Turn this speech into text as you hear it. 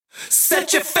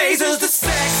Set your phasers to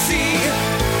sexy.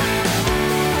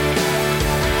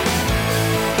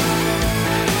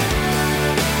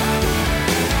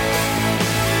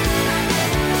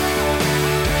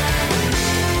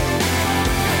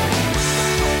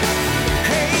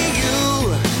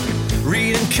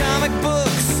 Comic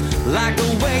books, like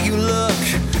the way you look,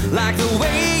 like the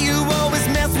way you always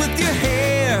mess with your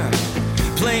hair.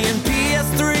 Playing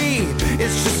PS3,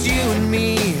 it's just you and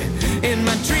me in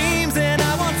my dreams, and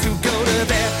I want to go to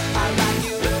there. I like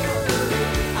you.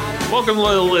 Welcome,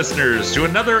 loyal listeners, to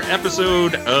another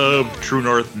episode of True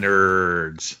North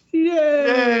Nerds. Yay!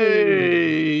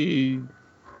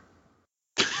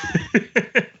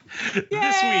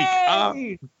 This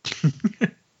week,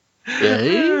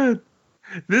 Yay!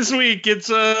 This week, it's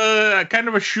kind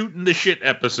of a shoot in the shit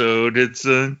episode. It's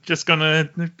just gonna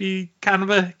be kind of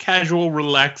a casual,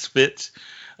 relaxed fit.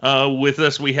 With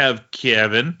us, we have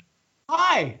Kevin.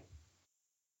 Hi.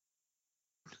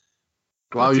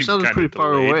 Wow, you sounded pretty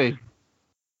far away.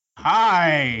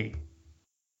 Hi.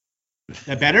 Is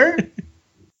that better?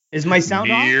 Is my sound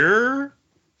Near.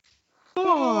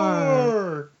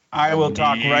 on? I will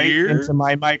talk right into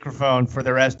my microphone for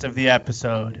the rest of the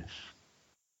episode.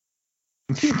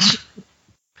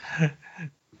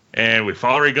 And we've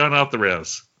already gone off the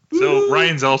rails. So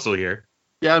Ryan's also here.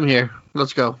 Yeah, I'm here.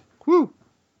 Let's go. Woo!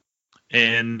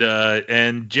 And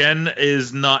Jen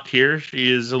is not here.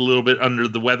 She is a little bit under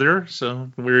the weather,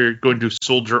 so we're going to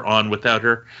soldier on without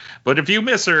her. But if you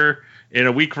miss her, in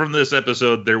a week from this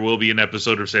episode, there will be an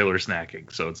episode of Sailor Snacking.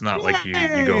 So it's not like you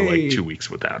go like 2 weeks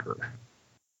without her.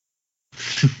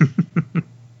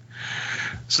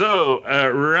 So,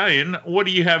 Ryan, what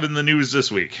do you have in the news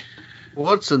this week?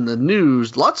 What's in the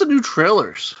news? Lots of new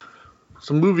trailers.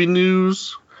 Some movie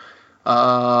news.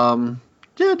 Yeah,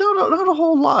 not a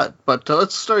whole lot. But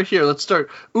let's start here.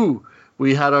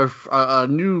 We had our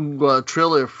new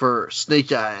trailer for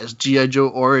Snake Eyes, G.I. Joe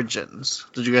Origins.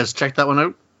 Did you guys check that one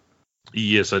out?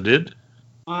 Yes, I did.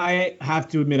 I have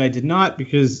to admit I did not,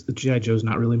 because G.I. Joe's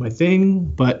not really my thing.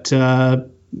 But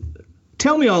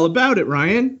tell me all about it,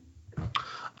 Ryan.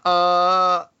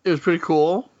 It was pretty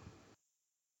cool.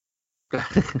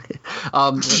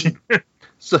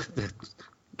 So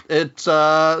it's it's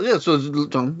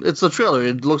a trailer.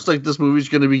 It looks like this movie's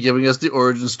going to be giving us the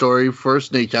origin story for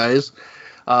Snake Eyes.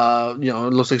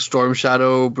 It looks like Storm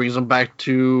Shadow brings him back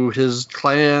to his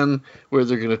clan where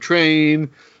they're going to train.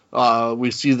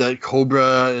 We see that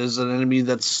Cobra is an enemy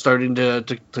that's starting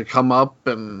to come up,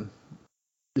 and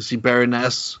you see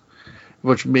Baroness,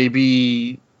 which may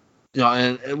be.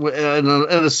 And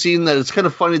a scene that it's kind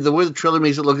of funny, the way the trailer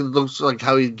makes it look, it looks like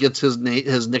how he gets his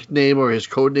nickname or his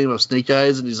code name of Snake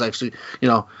Eyes, and he's actually,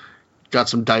 got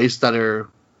some dice that are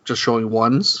just showing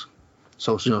ones.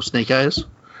 So, Snake Eyes.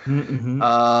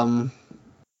 Mm-hmm.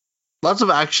 Lots of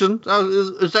action.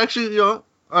 It's actually,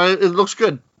 it looks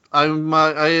good. I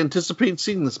anticipate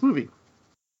seeing this movie.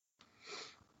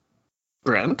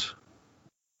 Brent?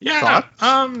 Yeah.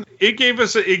 Thoughts? It gave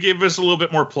us a little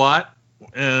bit more plot.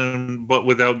 But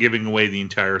without giving away the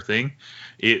entire thing,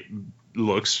 it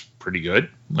looks pretty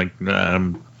good. Like,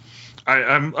 I'm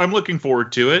looking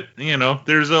forward to it.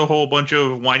 There's a whole bunch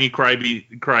of whiny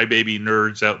crybaby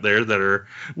nerds out there that are,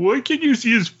 why can't you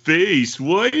see his face?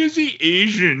 Why is he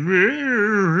Asian?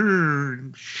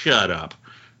 Shut up.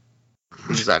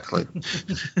 Exactly.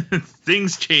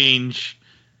 Things change,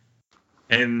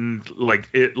 and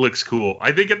it looks cool.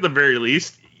 I think at the very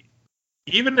least,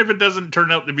 even if it doesn't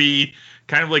turn out to be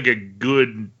kind of like a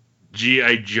good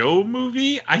G.I. Joe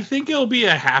movie, I think it'll be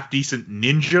a half-decent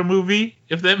ninja movie,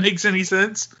 if that makes any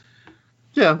sense.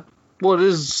 Yeah. Well, it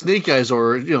is Snake Eyes,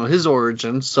 or, his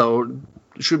origin, so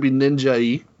it should be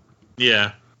ninja-y.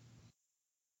 Yeah.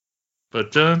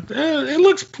 But it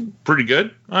looks pretty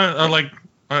good.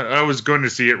 I was going to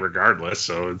see it regardless,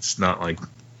 so it's not like...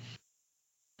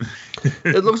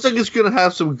 It looks like it's going to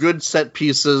have some good set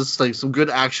pieces, like some good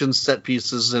action set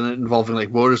pieces in it, involving like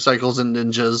motorcycles and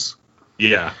ninjas.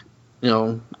 Yeah.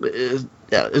 I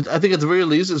think at the very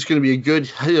least it's going to be a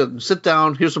good sit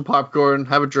down, here's some popcorn,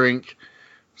 have a drink,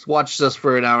 watch this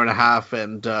for an hour and a half,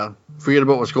 and forget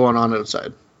about what's going on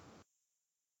outside.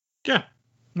 Yeah,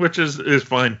 which is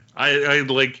fine. I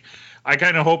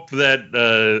kind of hope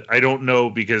that I don't know,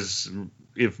 because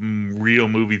if real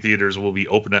movie theaters will be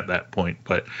open at that point,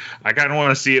 but I kind of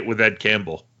want to see it with Ed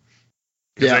Campbell,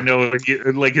 because I know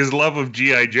his love of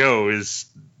G.I. Joe is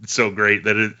so great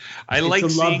that it's a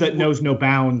love that knows no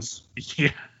bounds.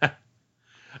 Yeah,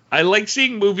 I like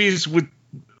seeing movies with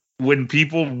when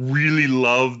people really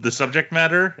love the subject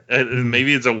matter, and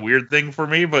maybe it's a weird thing for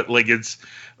me, but like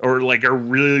are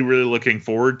really, really looking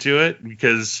forward to it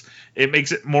because it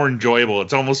makes it more enjoyable.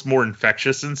 It's almost more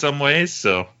infectious in some ways.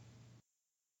 So, of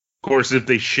course, if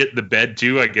they shit the bed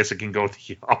too, I guess it can go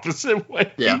the opposite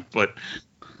way. Yeah. But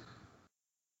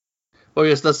well,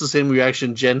 yes, that's the same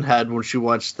reaction Jen had when she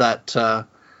watched that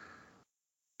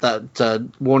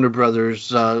Warner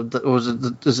Brothers.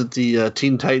 Is it the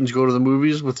Teen Titans Go to the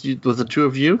Movies with the two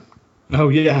of you? Oh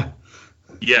yeah.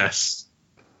 Yes.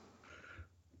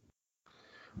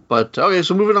 But okay,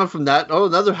 so moving on from that,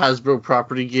 another Hasbro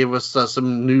property gave us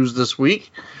some news this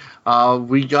week.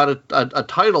 We got a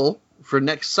title for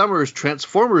next summer's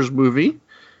Transformers movie,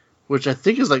 which I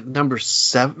think is like number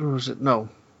 7. Was it? No.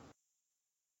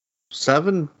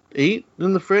 7, 8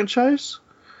 in the franchise?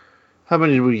 How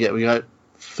many did we get? We got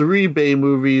 3 Bay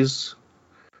movies,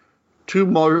 2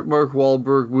 Mark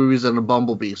Wahlberg movies, and a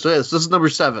Bumblebee. So yes, this is number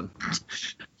 7.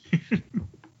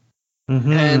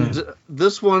 Mm-hmm. And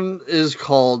this one is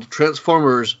called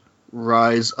Transformers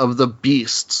Rise of the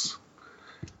Beasts.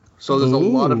 So there's a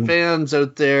lot of fans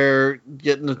out there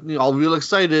getting all real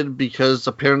excited because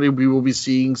apparently we will be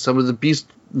seeing some of the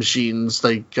Beast machines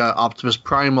like Optimus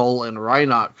Primal and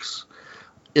Rhinox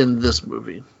in this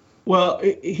movie. Well,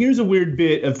 here's a weird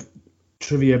bit of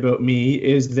trivia about me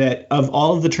is that of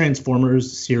all of the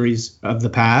Transformers series of the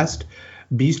past,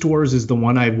 Beast Wars is the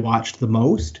one I watched the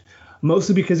most,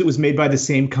 mostly because it was made by the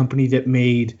same company that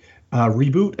made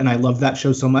Reboot, and I love that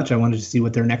show so much. I wanted to see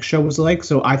what their next show was like.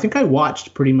 So I think I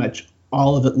watched pretty much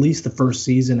all of at least the first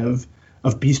season of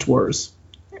Beast Wars.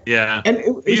 Yeah. And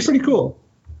it was pretty cool.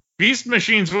 Beast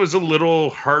Machines was a little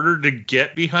harder to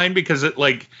get behind because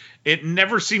it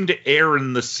never seemed to air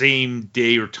in the same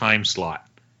day or time slot.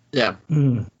 Yeah.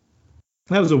 That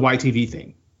was a YTV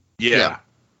thing. Yeah.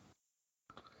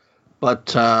 But,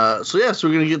 so we're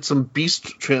going to get some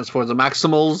Beast Transformers, the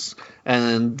Maximals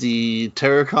and the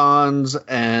Terracons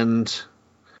and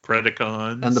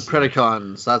Predacons. And the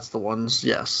Predacons. That's the ones,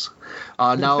 yes.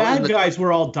 The bad guys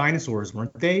were all dinosaurs,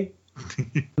 weren't they?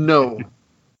 No.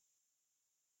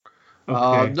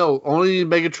 Okay. No, only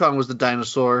Megatron was the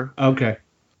dinosaur. Okay.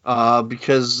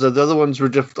 Because the other ones were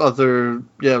just like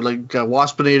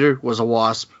Waspinator was a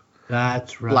wasp.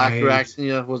 That's right. Black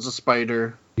Arachnia was a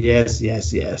spider. Yes.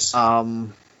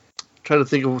 Trying to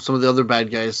think of some of the other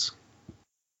bad guys.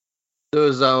 There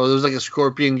was like a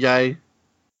scorpion guy.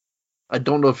 I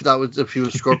don't know if he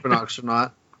was Scorponok or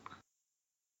not.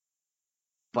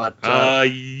 But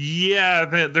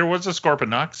yeah, there was a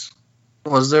Scorponok.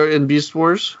 Was there in Beast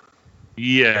Wars?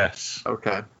 Yes.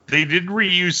 Okay. They did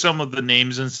reuse some of the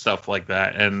names and stuff like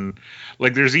that, and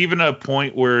like there's even a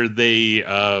point where they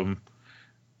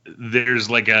there's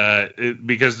like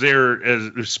because they're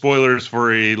as spoilers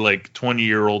for a like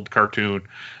 20-year-old cartoon,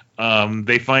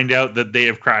 they find out that they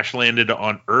have crash landed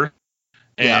on Earth,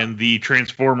 and the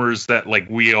Transformers that like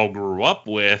we all grew up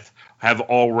with have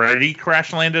already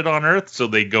crash landed on Earth, so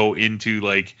they go into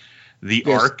like the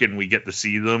Ark, and we get to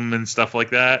see them and stuff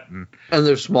like that, and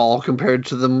they're small compared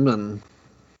to them, and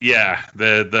yeah,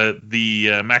 the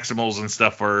Maximals and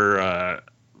stuff are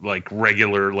like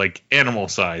regular like animal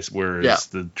size, whereas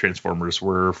the Transformers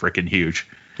were freaking huge.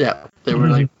 Yeah, they were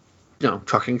like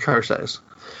truck and car size.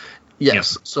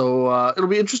 Yes, so it'll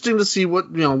be interesting to see what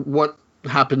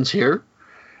happens here,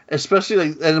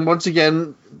 especially and once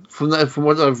again from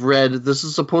what I've read, this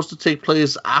is supposed to take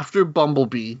place after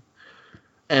Bumblebee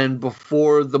and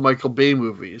before the Michael Bay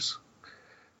movies,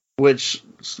 I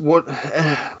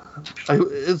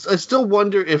still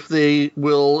wonder if they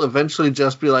will eventually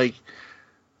just be like,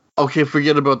 okay,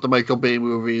 forget about the Michael Bay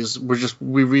movies.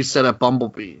 We reset at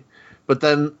Bumblebee. But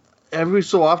then every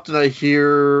so often I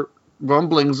hear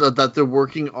rumblings that they're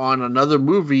working on another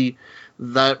movie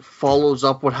that follows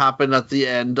up what happened at the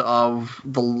end of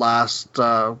the last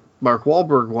Mark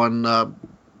Wahlberg one,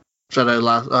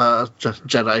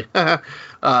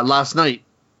 Last Night.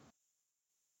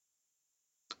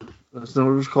 That's not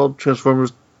what it was called?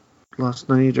 Transformers Last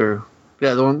Night, or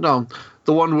the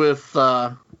one with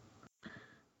where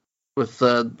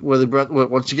they brought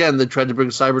once again they tried to bring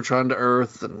Cybertron to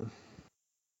Earth and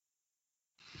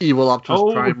evil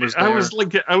Optimus Prime was there.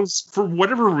 I was for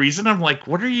whatever reason I'm like,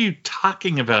 what are you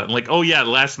talking about? And like, oh yeah,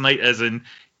 Last Night as in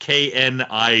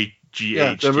KNIGHT.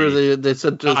 Yeah, remember they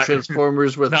said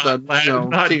Transformers with King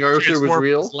Arthur was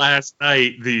real. Last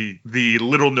Night, the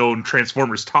little known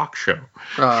Transformers talk show.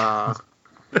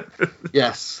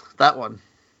 Yes, that one.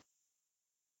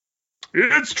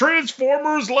 It's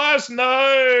Transformers Last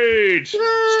Night,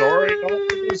 starring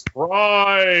Optimus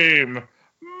Prime,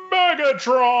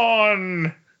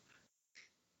 Megatron.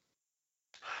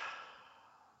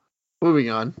 Moving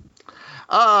on.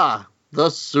 The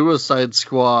Suicide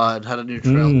Squad had a new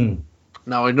trailer.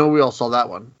 Now, I know we all saw that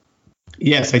one.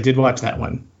 Yes, I did watch that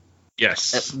one.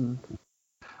 Yes.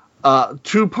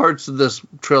 Two parts of this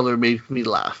trailer made me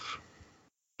laugh.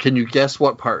 Can you guess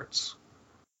what parts?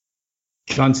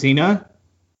 John Cena?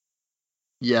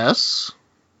 Yes.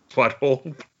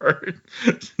 Butthole part.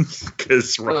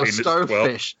 Because Ryan is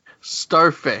 12.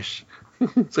 Starfish.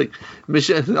 It's like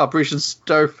Mission Operation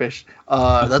Starfish.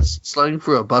 That's slang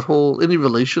for a butthole. Any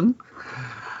relation?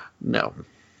 No.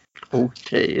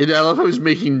 Okay. And I love how he's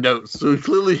making notes. So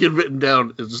clearly he had written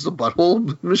down, is this a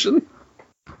butthole mission?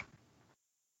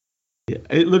 Yeah,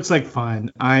 it looks like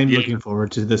fun. I'm looking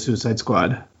forward to the Suicide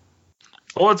Squad.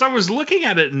 Well, as I was looking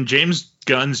at it, and James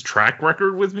Gunn's track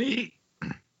record with me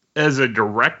as a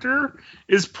director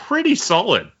is pretty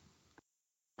solid.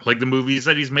 Like the movies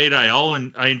that he's made,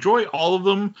 I enjoy all of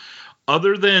them,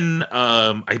 other than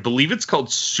I believe it's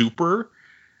called Super.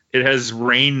 It has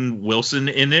Rainn Wilson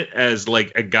in it as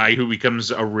like a guy who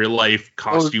becomes a real life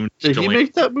costume. Did he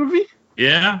make that movie?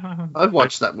 Yeah, I've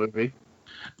watched that movie.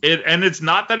 It's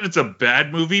not that it's a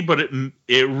bad movie, but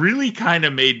it really kind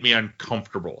of made me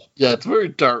uncomfortable. Yeah, it's very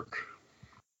dark.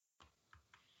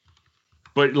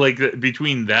 But like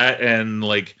between that and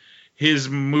like his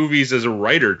movies as a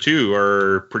writer too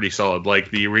are pretty solid.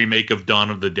 Like the remake of Dawn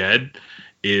of the Dead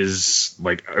is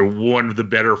like one of the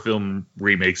better film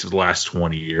remakes of the last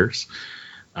 20 years.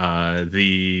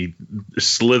 The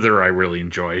Slither I really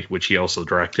enjoy, which he also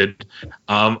directed.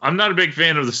 I'm not a big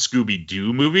fan of the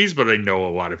Scooby-Doo movies, but I know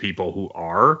a lot of people who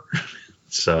are.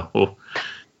 So,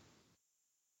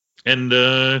 and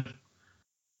I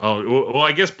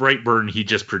guess Brightburn he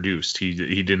just produced. He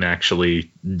didn't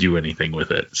actually do anything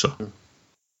with it. So.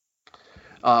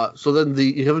 So then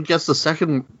you haven't guessed the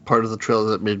second part of the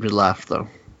trailer that made me laugh, though.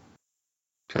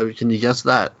 Can you guess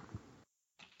that?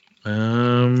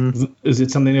 Is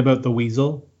it something about the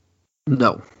weasel?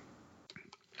 No.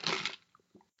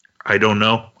 I don't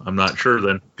know. I'm not sure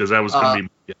then, because that was going to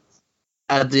be.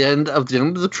 At the end of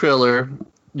the trailer,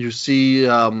 you see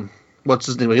what's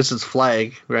his name? I guess it's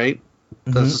Flag, right?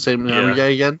 Mm-hmm. That's the same army guy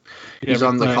again. He's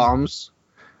on the comms,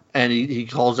 and he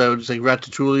calls out. He's like,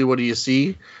 "Ratatouille, what do you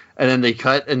see?" And then they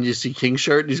cut, and you see King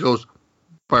Shark, and he goes,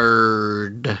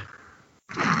 "Bird."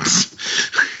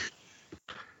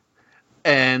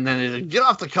 And then he's like, "Get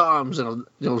off the comms!" And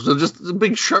so just the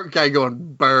big shark guy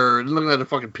going bird, and looking at a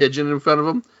fucking pigeon in front of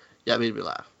him. Yeah, it made me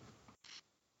laugh.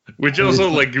 Which also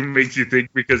like makes you think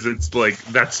because it's like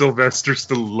that's Sylvester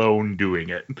Stallone doing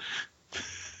it.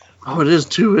 Oh, it is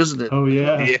too, isn't it? Oh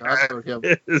yeah,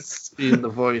 it is. Being the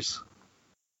voice.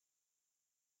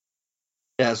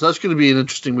 Yeah, so that's going to be an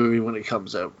interesting movie when it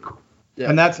comes out. Yeah.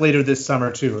 And that's later this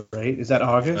summer too, right? Is that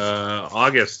August?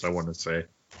 August, I want to say.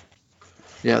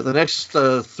 Yeah, the next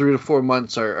 3 to 4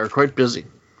 months are quite busy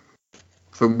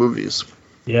for movies.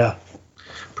 Yeah.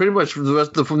 Pretty much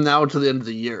from now to the end of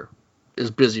the year is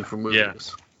busy for movies. Yeah.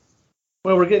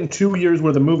 Well, we're getting 2 years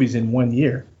worth of movies in 1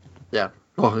 year. Yeah.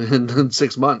 Well, in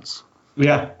 6 months.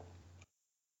 Yeah.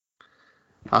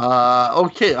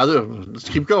 Okay, let's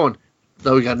keep going.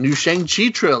 Now we got a new Shang-Chi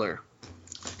trailer.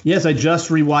 Yes, I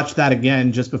just rewatched that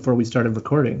again just before we started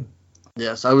recording.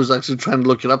 Yes, I was actually trying to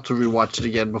look it up to rewatch it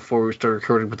again before we started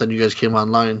recording, but then you guys came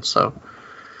online. So,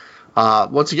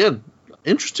 once again,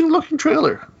 interesting looking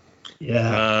trailer.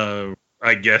 Yeah.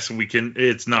 I guess we can.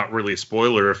 It's not really a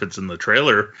spoiler if it's in the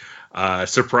trailer.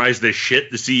 Surprised as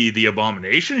shit to see the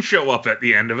Abomination show up at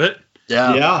the end of it.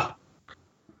 Yeah.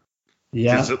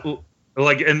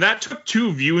 Like, and that took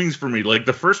 2 viewings for me. Like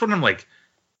the first one, I'm like,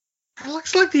 that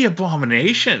looks like the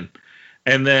Abomination.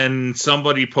 And then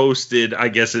somebody posted, I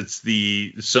guess it's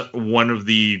one of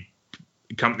the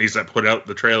companies that put out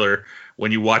the trailer.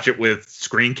 When you watch it with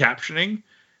screen captioning,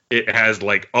 it has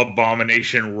like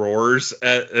Abomination roars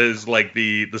as like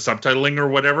the subtitling or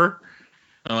whatever.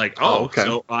 I'm like, okay.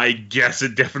 So I guess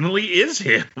it definitely is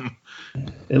him.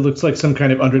 It looks like some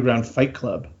kind of underground fight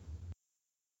club.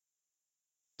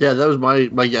 Yeah, that was my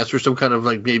guess, or some kind of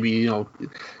like maybe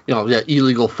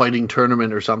illegal fighting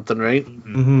tournament or something, right?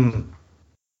 Mm-hmm.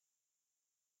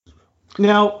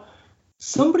 Now,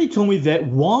 somebody told me that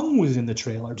Wong was in the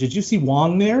trailer. Did you see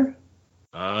Wong there?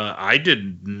 I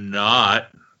did not.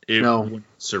 It would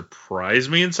surprise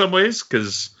me in some ways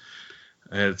because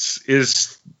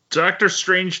is Doctor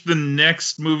Strange the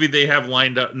next movie they have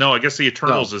lined up? No, I guess the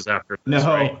Eternals is after this,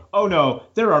 right? Oh no,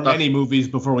 there are many movies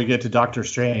before we get to Doctor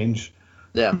Strange.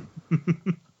 Yeah.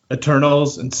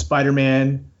 Eternals and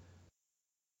Spider-Man.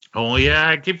 Oh yeah,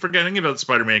 I keep forgetting about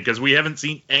Spider-Man because we haven't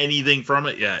seen anything from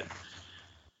it yet.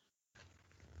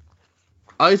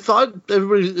 I thought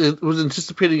everybody was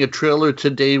anticipating a trailer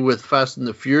today with Fast and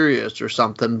the Furious or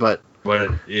something, but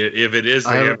if it is,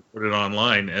 they haven't put it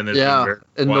online, and it's been very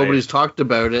quiet. Nobody's talked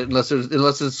about it unless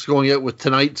it's going out with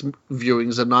tonight's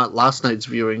viewings and not last night's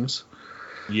viewings.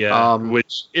 Yeah,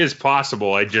 which is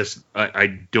possible. I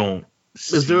don't.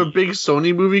 Is there a big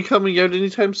Sony movie coming out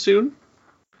anytime soon,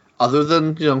 other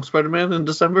than Spider-Man in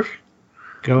December?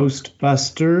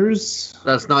 Ghostbusters.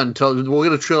 That's not until we'll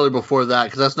get a trailer before that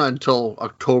because that's not until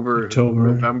October.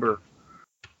 November.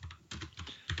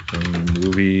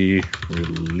 Movie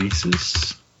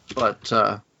releases. But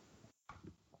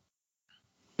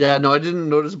yeah, no, I didn't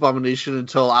notice Abomination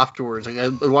until afterwards. Like I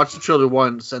watched the trailer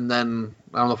once, and then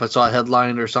I don't know if I saw a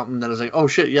headline or something. Then I was like, "Oh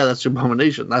shit, yeah, that's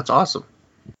Abomination. That's awesome."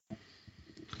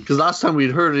 Because last time we'd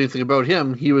heard anything about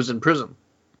him, he was in prison.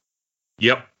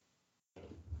 Yep.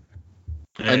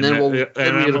 And then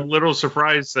I'm a little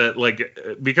surprised that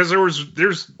because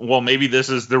maybe this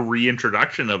is the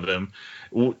reintroduction of him.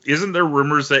 Isn't there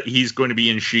rumors that he's going to be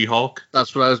in She-Hulk?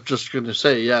 That's what I was just going to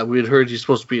say. Yeah, we had heard he's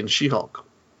supposed to be in She-Hulk.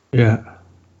 Yeah.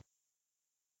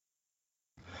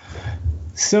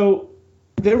 So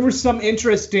there were some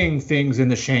interesting things in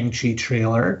the Shang-Chi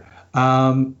trailer.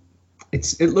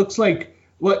 It looks like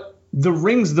the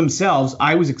rings themselves.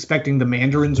 I was expecting the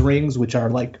Mandarin's rings, which are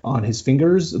on his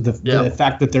fingers. The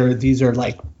fact that these are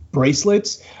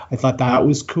bracelets, I thought that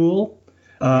was cool.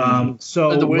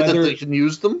 So and the way that they can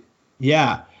use them.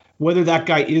 Yeah, whether that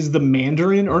guy is the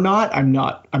Mandarin or not, I'm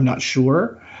not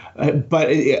sure. But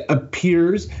it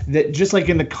appears that just like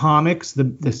in the comics,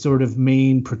 the sort of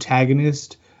main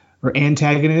protagonist or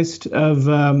antagonist of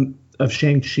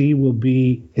Shang-Chi will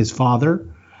be his father.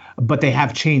 But they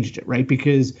have changed it, right?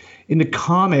 Because in the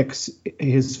comics,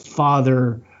 his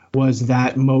father was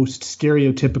that most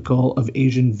stereotypical of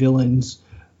Asian villains,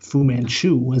 Fu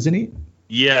Manchu, wasn't he?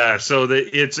 Yeah, so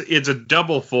it's a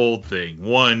double fold thing.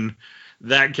 One,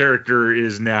 that character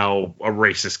is now a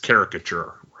racist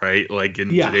caricature, right? Like in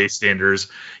today's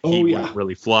standards, he wouldn't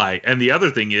really fly. And the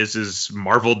other thing is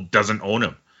Marvel doesn't own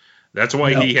him. That's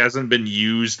why he hasn't been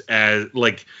used as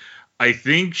I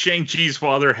think Shang-Chi's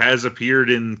father has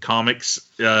appeared in comics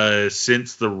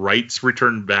since the rights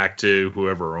returned back to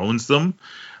whoever owns them.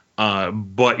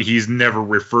 But he's never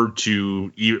referred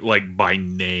to by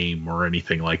name or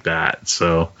anything like that.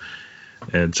 So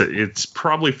it's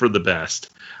probably for the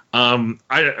best.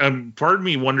 Part of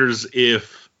me wonders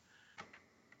if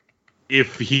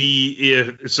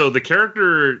the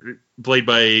character played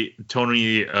by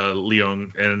Tony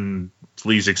Leung, and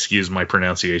please excuse my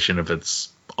pronunciation if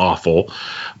it's awful,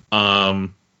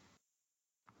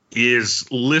 is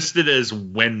listed as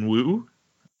Wenwu,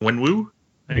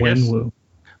 I guess.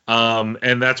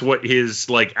 And that's what his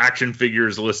action figure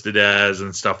is listed as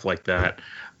and stuff like that.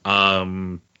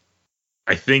 I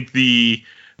think the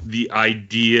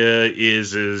idea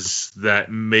is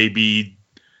that maybe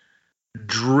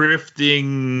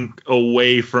drifting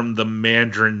away from the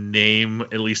Mandarin name,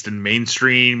 at least in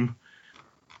mainstream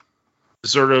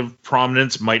sort of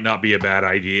prominence, might not be a bad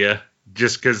idea.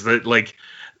 Just because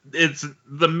it's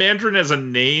the Mandarin as a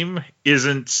name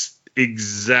isn't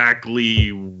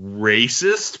exactly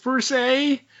racist per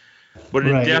se, but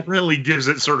it definitely gives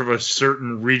it sort of a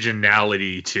certain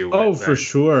regionality to it. Oh, for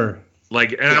sure.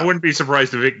 I wouldn't be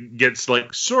surprised if it gets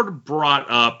sort of brought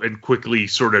up and quickly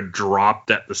sort of dropped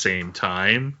at the same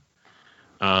time.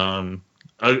 According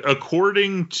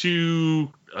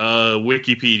to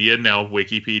Wikipedia, now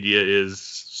Wikipedia is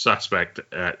suspect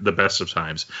at the best of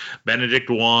times, Benedict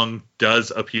Wong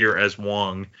does appear as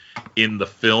Wong in the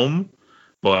film,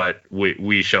 but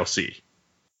we shall see.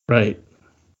 Right.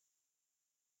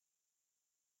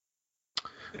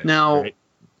 Now,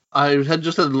 I had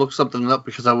just had to look something up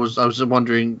because I was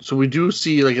wondering. So we do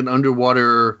see an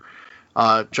underwater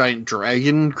giant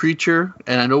dragon creature,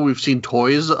 and I know we've seen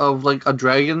toys of a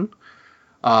dragon.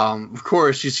 Of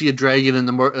course, you see a dragon in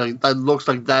the that looks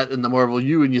like that in the Marvel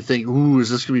U, and you think, "Ooh, is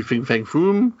this gonna be Fin Fang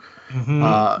Foom?" Mm-hmm.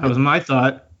 That was my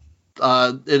thought.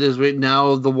 It is right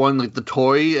now the one the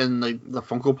toy and the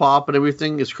Funko Pop and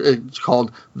everything. It's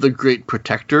called the Great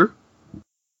Protector.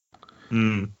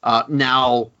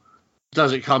 Now,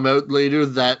 does it come out later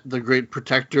that the Great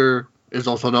Protector is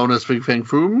also known as Fin Fang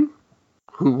Foom?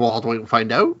 Who we'll have to wait and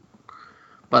find out.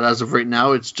 But as of right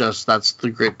now, it's just that's the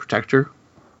Great Protector.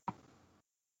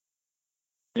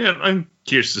 Yeah, I'm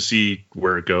curious to see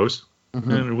where it goes.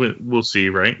 Mm-hmm. And we'll see,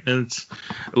 right? And it's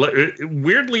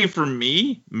weirdly for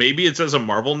me, maybe it's as a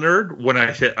Marvel nerd, when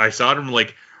I saw it, I'm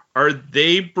like, are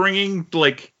they bringing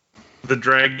the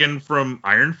dragon from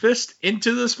Iron Fist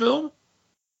into this film?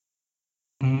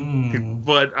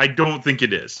 But I don't think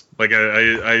it is. Like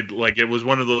I like it was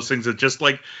one of those things that just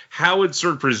like how it's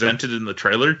sort of presented in the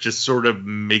trailer just sort of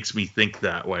makes me think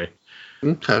that way.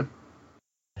 Okay.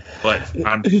 But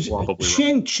I'm probably wrong.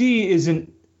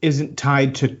 Shang-Chi isn't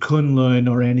tied to Kunlun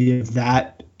or any of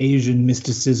that Asian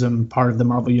mysticism part of the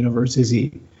Marvel universe, is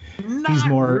he? He's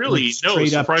more really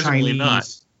straight up surprisingly Chinese. Not.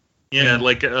 Yeah,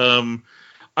 like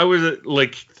I was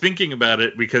like thinking about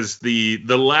it because the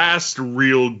last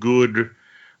real good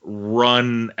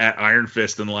run at Iron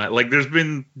Fist and like there's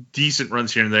been decent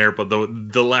runs here and there, but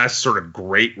the last sort of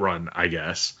great run, I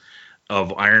guess,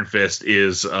 of Iron Fist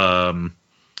is Ed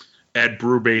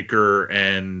Brubaker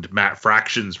and Matt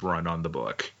Fraction's run on the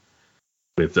book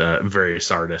with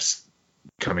various artists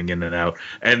coming in and out.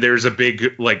 And there's a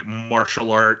big like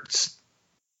martial arts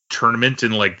tournament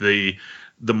in like the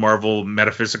Marvel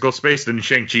metaphysical space, and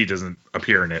Shang-Chi doesn't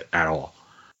appear in it at all.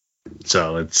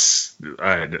 So it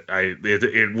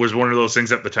was one of those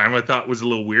things at the time I thought was a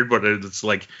little weird, but it's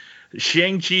like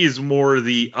Shang-Chi is more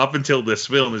up until this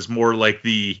film is more like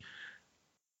the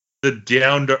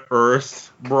down to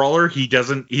earth brawler.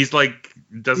 He's like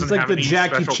the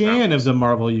Jackie Chan of the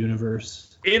Marvel universe.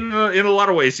 In a lot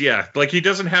of ways, yeah. Like he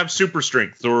doesn't have super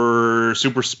strength or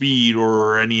super speed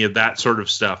or any of that sort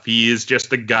of stuff. He is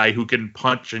just a guy who can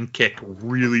punch and kick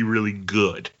really, really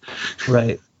good.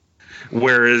 Right.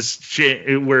 Whereas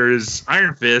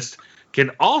Iron Fist can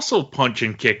also punch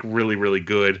and kick really, really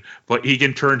good, but he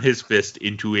can turn his fist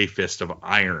into a fist of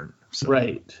iron. So.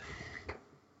 Right.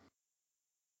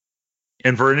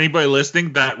 And for anybody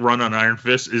listening, that run on Iron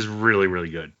Fist is really, really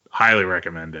good. Highly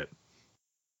recommend it.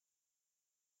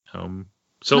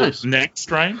 Nice.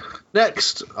 Next, Ryan?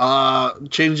 Next,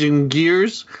 changing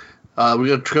gears, we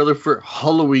got a trailer for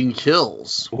Halloween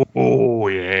Kills. Oh,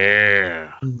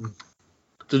 yeah.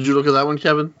 Did you look at that one,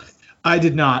 Kevin? I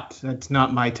did not. That's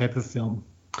not my type of film.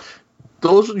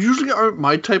 Those usually aren't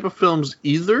my type of films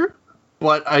either,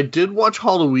 but I did watch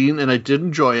Halloween and I did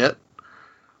enjoy it.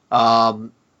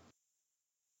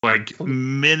 Like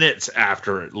minutes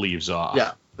after it leaves off.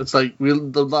 Yeah. It's like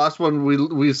the last one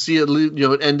we see it,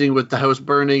 ending with the house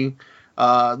burning.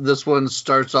 This one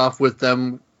starts off with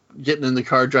them getting in the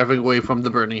car, driving away from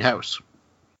the burning house,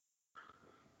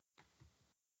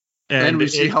 and we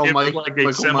see how Michael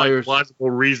Myers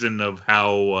plausible reason of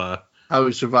how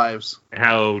he survives,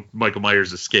 how Michael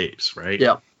Myers escapes, right?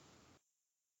 Yeah,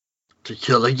 to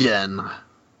kill again.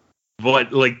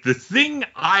 But like the thing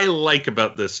I like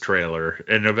about this trailer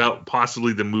and about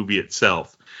possibly the movie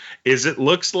itself is it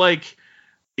looks like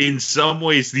in some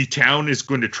ways the town is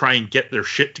going to try and get their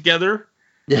shit together.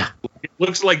 Yeah. It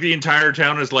looks like the entire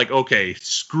town is like, okay,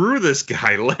 screw this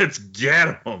guy. Let's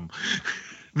get him.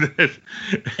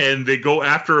 And they go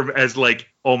after him as like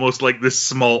almost like this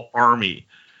small army.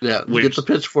 Yeah. Get the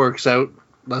pitchforks out.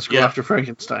 Let's go after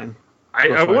Frankenstein.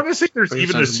 I want to say there's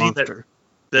even a scene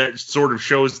that sort of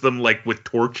shows them like with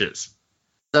torches.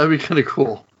 That would be kind of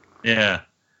cool. Yeah.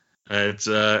 It's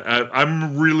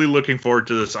I'm really looking forward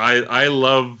to this. I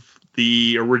love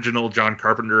the original John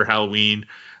Carpenter Halloween.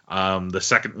 The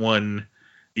second one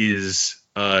is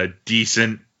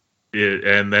decent,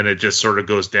 and then it just sort of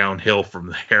goes downhill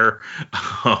from there.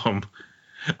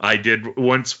 I did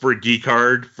once for Geek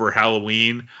Hard for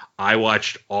Halloween. I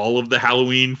watched all of the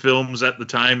Halloween films at the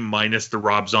time, minus the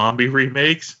Rob Zombie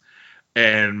remakes.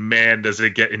 And man, does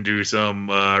it get into some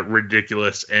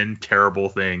ridiculous and terrible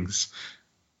things.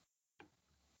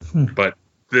 But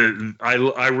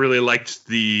I really liked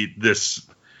this.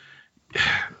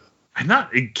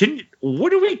 What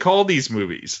do we call these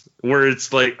movies? Where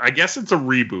it's like, I guess it's a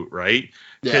reboot, right?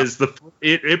 Because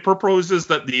it proposes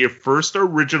that the first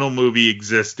original movie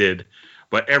existed,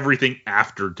 but everything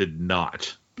after did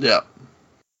not. Yeah.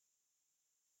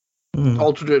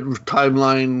 Alternate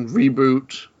timeline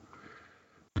reboot.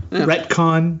 Yeah.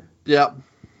 Retcon. Yeah.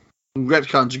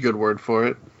 Retcon's a good word for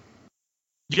it.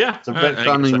 Yeah. It's a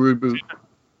retconning reboot.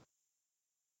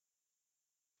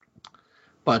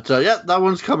 But that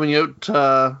one's coming out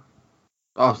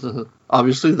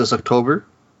obviously this October.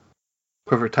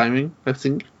 Perfect timing, I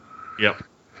think. Yep.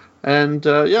 And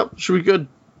should be good.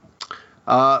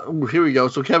 Here we go.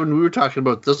 So Kevin, we were talking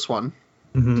about this one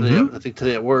today, I think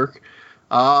today at work.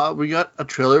 We got a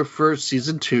trailer for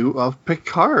season 2 of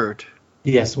Picard.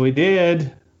 Yes, we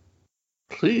did.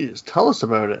 Please tell us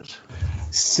about it.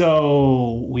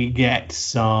 So we get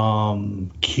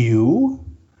some Q,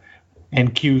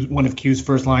 and one of Q's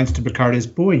first lines to Picard is,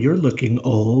 "Boy, you're looking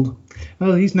old."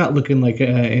 Well, he's not looking like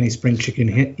any spring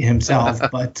chicken himself,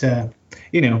 but the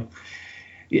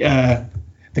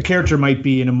character might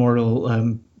be an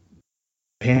immortal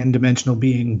pan-dimensional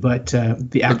being, but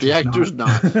the actor's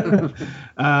not.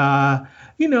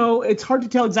 It's hard to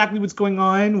tell exactly what's going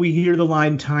on. We hear the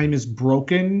line, time is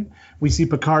broken. We see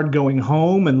Picard going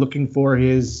home and looking for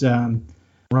his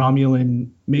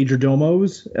Romulan major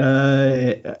domos.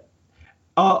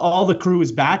 All the crew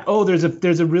is back. Oh,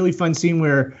 there's a really fun scene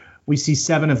where we see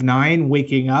Seven of Nine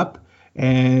waking up,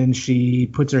 and she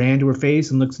puts her hand to her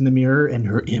face and looks in the mirror, and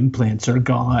her implants are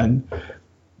gone.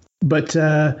 But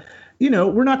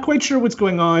we're not quite sure what's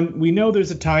going on. We know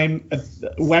there's a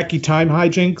wacky time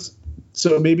hijinks,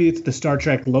 so maybe it's the Star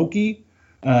Trek Loki,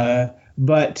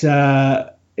 but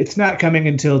it's not coming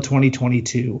until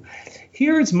 2022.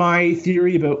 Here's my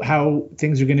theory about how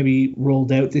things are going to be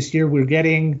rolled out this year. We're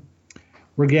getting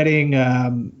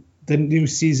the new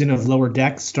season of Lower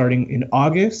Decks starting in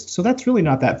August, so that's really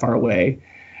not that far away.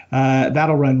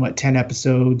 That'll run 10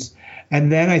 episodes,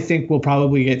 and then I think we'll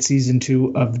probably get season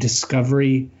 2 of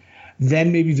Discovery,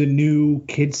 then maybe the new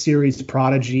kids series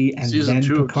Prodigy, and season then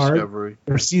 2 Picard, of Discovery,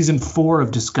 or season 4 of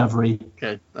Discovery.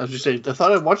 Okay, as you say, I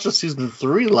thought I watched the season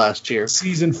 3 last year.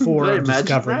 Season 4 of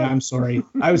Discovery. That? I'm sorry,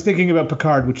 I was thinking about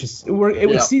Picard, which is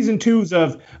was season 2s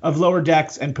of Lower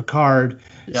Decks and Picard.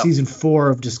 Yep. Season 4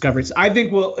 of Discovery. So I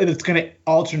think it's going to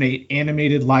alternate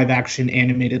animated live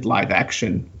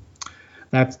action.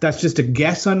 That's just a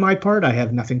guess on my part. I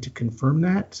have nothing to confirm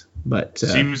that, but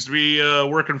seems to be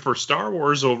working for Star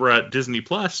Wars over at Disney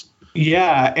Plus.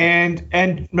 Yeah, and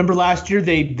remember last year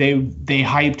they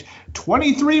hyped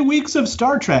 23 weeks of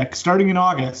Star Trek starting in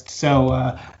August.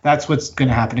 So that's what's going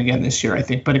to happen again this year, I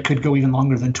think. But it could go even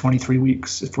longer than 23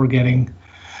 weeks if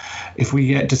we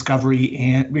get Discovery,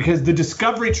 and because the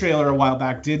Discovery trailer a while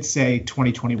back did say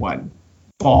 2021,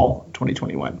 fall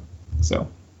 2021. So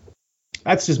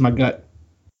that's just my gut.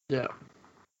 Yeah.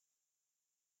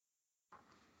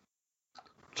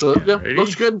 So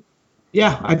looks good.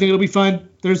 Yeah, I think it'll be fun.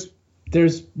 There's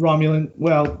Romulan.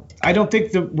 Well, I don't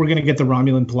think that we're gonna get the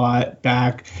Romulan plot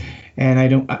back, and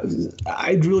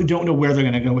I really don't know where they're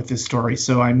gonna go with this story.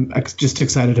 So I'm just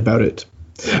excited about it.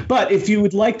 But if you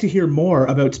would like to hear more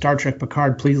about Star Trek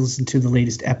Picard, please listen to the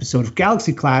latest episode of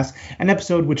Galaxy Class, an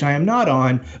episode which I am not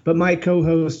on, but my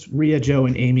co-hosts Rhea, Joe,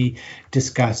 and Amy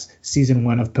discuss season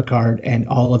 1 of Picard and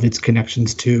all of its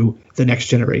connections to The Next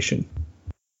Generation.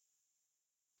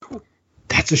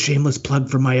 That's a shameless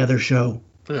plug for my other show.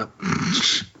 Yeah.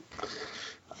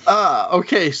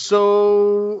 Okay,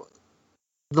 so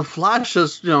The Flash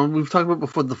has, we've talked about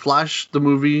before, The Flash, the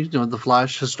movie, The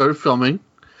Flash has started filming.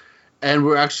 And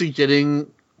we're actually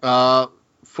getting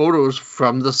photos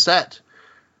from the set.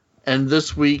 And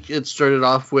this week it started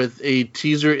off with a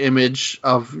teaser image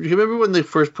of. You remember when they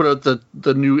first put out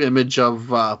the new image of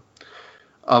the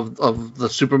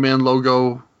Superman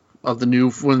logo of the new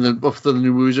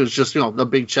movies? It was just the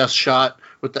big chest shot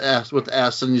with the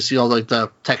S, and you see all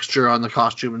the texture on the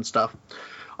costume and stuff.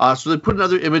 So they put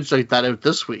another image like that out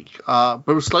this week, but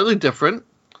it was slightly different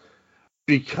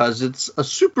because it's a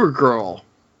Supergirl.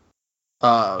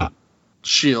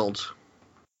 Shield.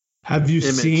 Have you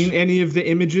seen any of the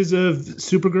images of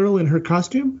Supergirl in her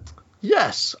costume?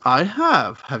 Yes, I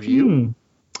have. Have you?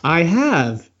 I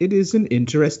have. It is an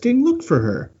interesting look for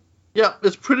her. Yeah,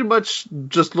 it's pretty much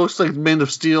just looks like Man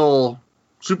of Steel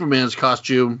Superman's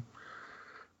costume,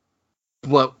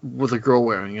 but with a girl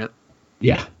wearing it.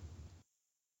 Yeah.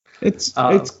 It's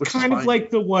kind of like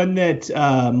the one that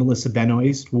Melissa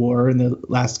Benoist wore in the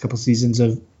last couple seasons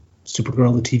of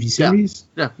Supergirl, the TV series.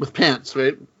 Yeah, with pants,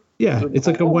 right? Yeah, it's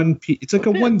like a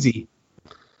onesie.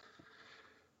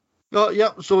 Oh, yeah.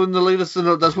 So in the latest,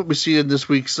 that's what we see in this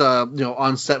week's,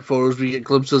 on-set photos. We get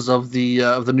glimpses of the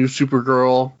new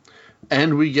Supergirl,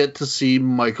 and we get to see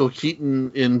Michael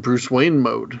Keaton in Bruce Wayne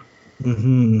mode.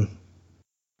 Mm-hmm.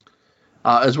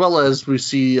 As well as we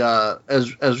see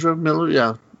Ezra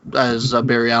Miller, as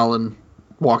Barry Allen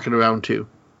walking around too.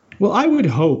 Well, I would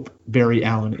hope Barry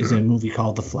Allen is in a movie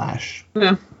called The Flash.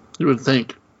 Yeah, you would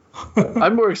think.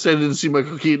 I'm more excited to see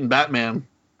Michael Keaton Batman,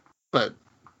 but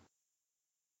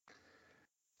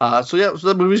so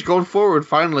that movie's going forward.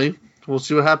 Finally, we'll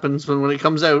see what happens when it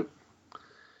comes out.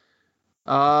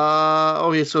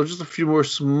 Okay, so just a few more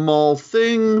small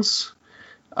things.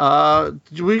 Were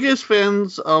you guys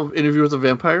fans of Interview with the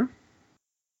Vampire?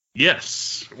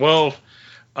 Yes. Well,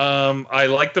 I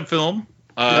like the film.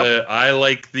 I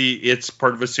like it's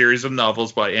part of a series of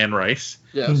novels by Anne Rice.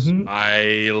 Yes. Mm-hmm.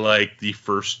 I like the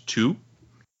first 2.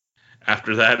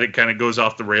 After that, it kind of goes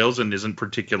off the rails and isn't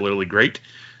particularly great.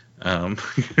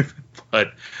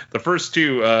 But the first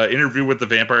 2, Interview with the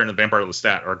Vampire and The Vampire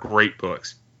Lestat, are great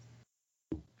books.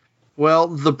 Well,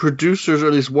 the producers, or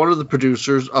at least one of the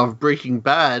producers of Breaking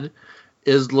Bad,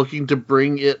 is looking to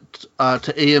bring it to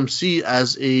AMC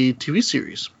as a TV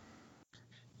series.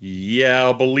 Yeah,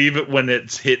 I'll believe it when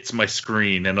it hits my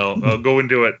screen, and I'll go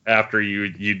into it after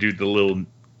you do the little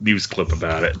news clip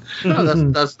about it. No,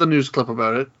 that's the news clip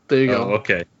about it. There you go.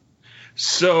 Okay.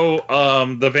 So,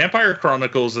 the Vampire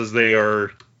Chronicles, as they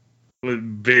are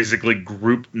basically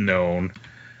group known,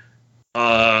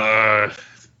 what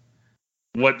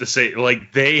to say?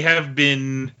 Like, they have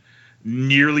been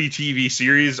nearly TV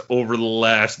series over the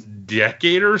last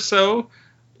decade or so,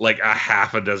 like a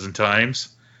half a dozen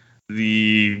times.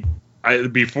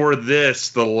 Before this,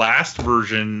 the last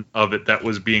version of it that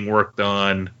was being worked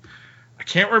on, I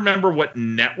can't remember what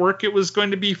network it was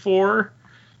going to be for,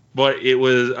 but it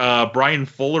was Brian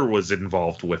Fuller was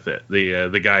involved with it.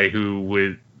 The guy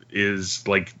who is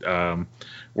like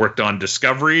worked on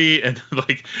Discovery, and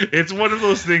like it's one of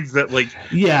those things that like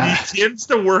he tends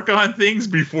to work on things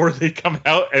before they come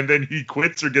out, and then he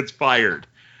quits or gets fired.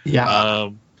 Yeah.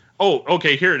 Oh,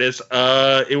 okay, here it is.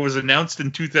 It was announced in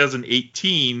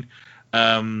 2018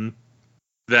 that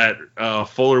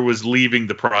Fuller was leaving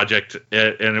the project,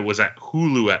 and it was at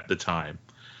Hulu at the time.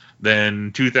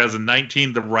 Then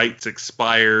 2019, the rights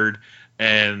expired,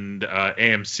 and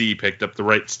AMC picked up the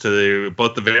rights to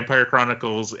both the Vampire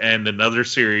Chronicles and another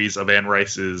series of Anne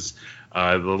Rice's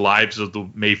The Lives of the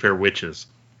Mayfair Witches,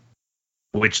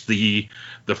 which the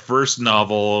first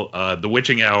novel, The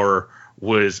Witching Hour,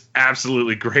 was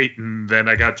absolutely great, and then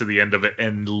I got to the end of it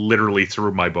and literally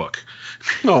threw my book.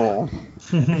 Oh.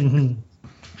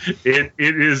 It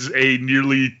is a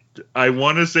nearly, I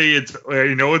want to say it's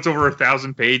over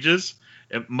 1,000 pages.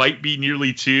 It might be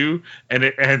nearly 2, and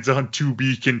it ends on "to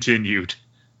be continued."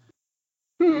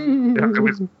 I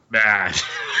was mad.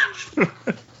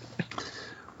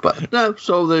 But no,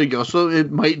 so there you go. So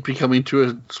it might be coming to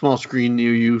a small screen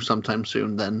near you sometime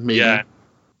soon. Then maybe. Yeah.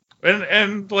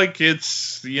 And like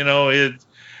it's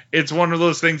it's one of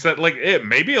those things that like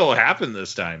maybe it'll happen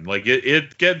this time. Like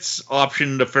it gets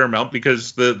optioned a fair amount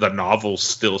because the novels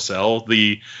still sell.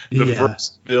 The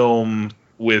first film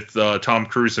with Tom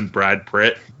Cruise and Brad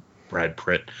Pitt.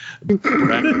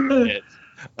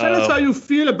 Tell us how you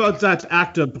feel about that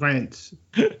actor, Brent.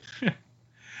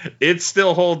 It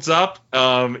still holds up.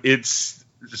 It's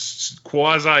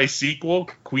quasi sequel.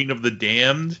 Queen of the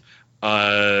Damned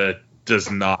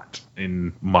does not,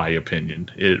 in my opinion.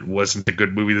 It wasn't a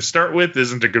good movie to start with.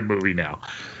 Isn't a good movie now.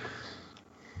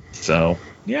 So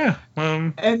yeah.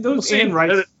 And those Anne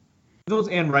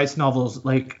Rice novels,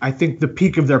 like I think the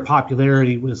peak of their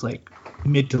popularity was like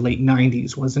mid to late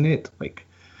 90s, wasn't it? Like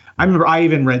I remember I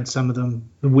even read some of them,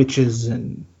 The Witches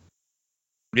and.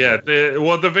 Yeah,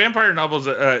 the vampire novels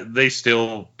they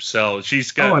still sell.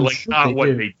 She's got not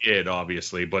what they did,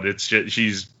 obviously, but it's just,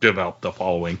 she's developed a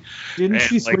following. Didn't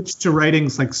she switch to writing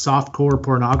like softcore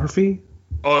pornography?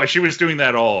 Oh, she was doing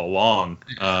that all along.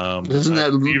 Isn't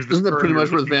that pretty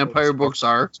much what vampire books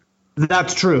are?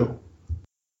 That's true.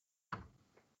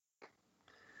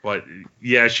 But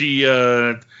yeah, she's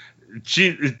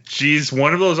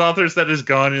one of those authors that has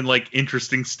gone in like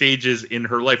interesting stages in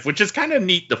her life, which is kind of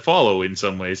neat to follow in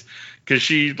some ways, because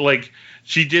she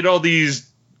did all these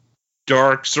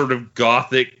dark sort of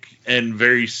gothic and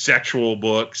very sexual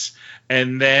books,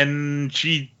 and then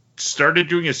she started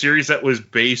doing a series that was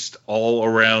based all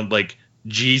around like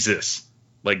Jesus,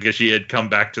 like she had come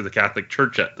back to the Catholic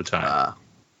Church at the time,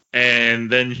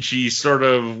 and then she sort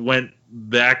of went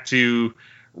back to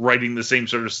writing the same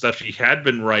sort of stuff she had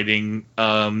been writing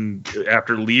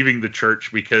after leaving the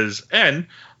church because, and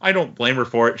I don't blame her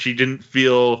for it, she didn't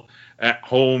feel at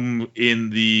home in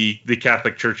the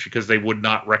Catholic Church because they would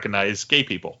not recognize gay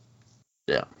people.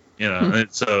 Yeah.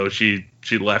 And so she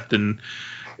left, and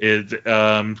it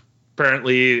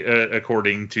apparently,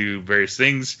 according to various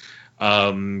things,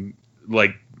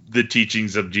 like the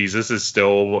teachings of Jesus is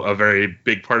still a very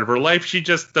big part of her life. She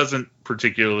just doesn't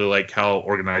particularly like how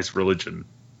organized religion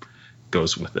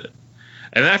goes with it.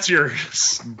 And that's your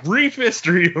brief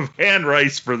history of Anne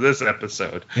Rice for this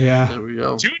episode. Yeah. There we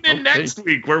go. Tune in next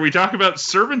week where we talk about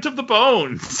Servant of the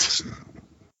Bones.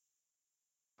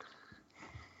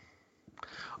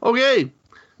 Okay.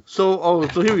 So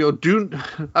here we go. Dune.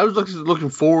 I was looking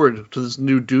forward to this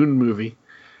new Dune movie.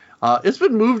 It's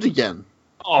been moved again.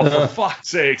 Oh, for fuck's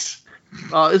sakes.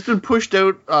 It's been pushed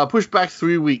back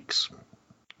 3 weeks.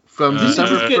 From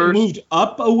December 1st. Moved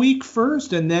up a week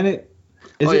first, and then it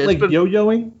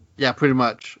yo-yoing? Yeah, pretty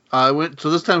much. So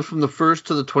this time from the 1st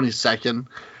to the 22nd.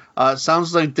 It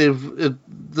sounds like they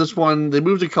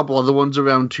moved a couple other ones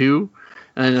around too,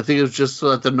 and I think it's just so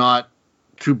that they're not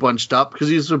too bunched up, because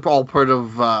these are all part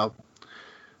of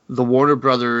the Warner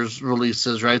Brothers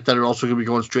releases, right? That are also going to be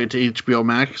going straight to HBO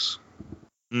Max.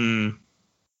 Mm.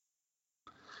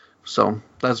 So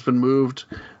that's been moved.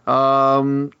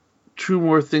 2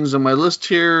 more things on my list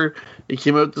here. It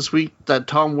came out this week that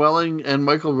Tom Welling and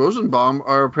Michael Rosenbaum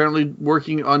are apparently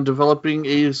working on developing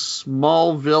a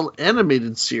Smallville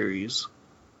animated series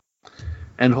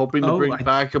and hoping to bring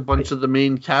back a bunch of the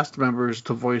main cast members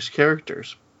to voice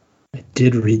characters. I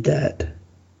did read that.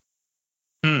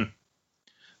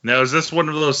 Now, is this one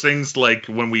of those things like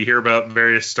when we hear about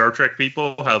various Star Trek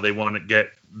people, how they want to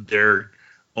get their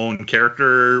own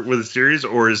character with a series,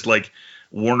 or is like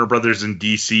Warner Brothers and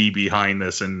DC behind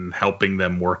this and helping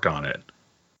them work on it?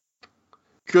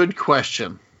 Good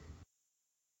question.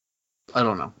 I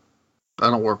don't know. I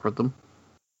don't work with them.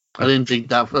 I didn't think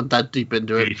that deep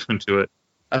into it.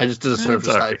 I just did a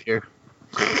surface dive here.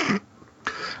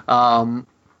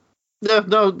 Yeah,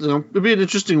 no, it'd be an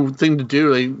interesting thing to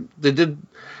do. They did.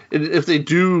 If they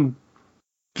do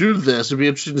this, it'd be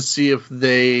interesting to see if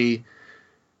they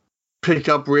pick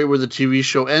up right where the TV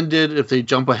show ended, if they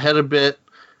jump ahead a bit,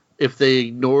 if they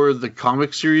ignore the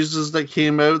comic series that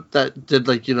came out that did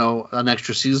an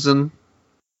extra season,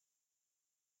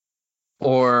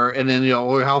 or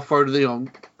how far do they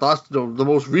the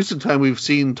most recent time we've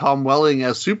seen Tom Welling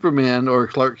as Superman or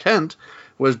Clark Kent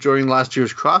was during last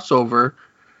year's crossover.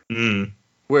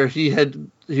 Where he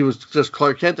was just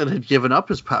Clark Kent and had given up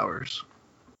his powers.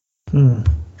 But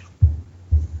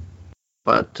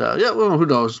who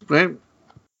knows, right?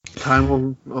 Time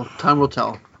will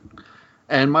tell.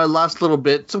 And my last little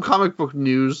bit, some comic book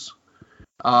news,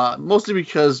 mostly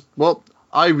because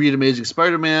I read Amazing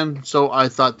Spider-Man, so I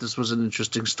thought this was an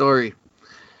interesting story.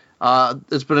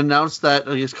 It's been announced that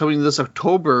coming this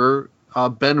October,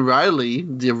 Ben Reilly,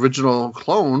 the original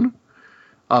clone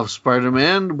of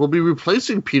Spider-Man, will be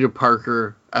replacing Peter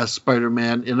Parker as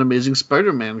Spider-Man in Amazing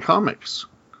Spider-Man comics.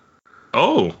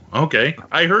 Oh, okay.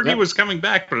 I heard he was coming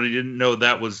back, but I didn't know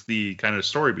that was the kind of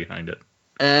story behind it.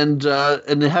 And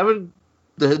they haven't,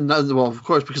 of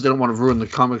course, because they don't want to ruin the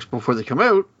comics before they come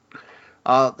out,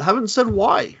 haven't said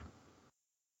why.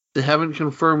 They haven't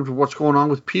confirmed what's going on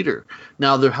with Peter.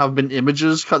 Now, there have been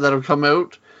images that have come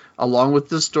out along with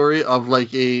this story of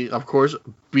of course,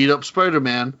 beat-up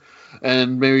Spider-Man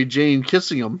and Mary Jane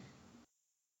kissing him.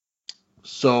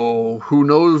 So who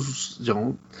knows?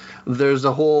 There's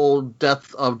a whole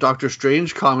Death of Doctor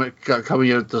Strange comic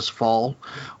coming out this fall.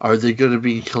 Are they going to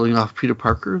be killing off Peter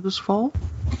Parker this fall?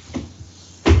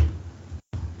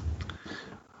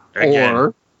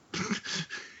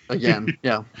 Again,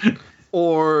 yeah.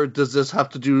 Or does this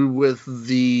have to do with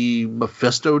the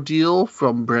Mephisto deal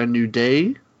from Brand New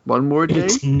Day? One More Day?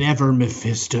 It's never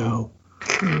Mephisto.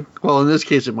 Well, in this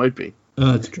case, it might be.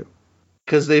 That's true.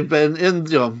 Because they've been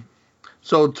in,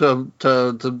 So to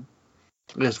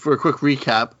for a quick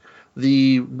recap,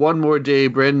 the One More Day,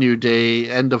 Brand New Day,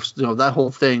 end of that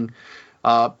whole thing.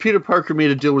 Peter Parker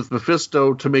made a deal with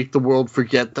Mephisto to make the world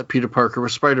forget that Peter Parker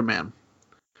was Spider-Man,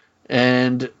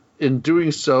 and in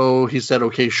doing so, he said,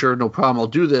 "Okay, sure, no problem, I'll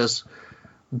do this,"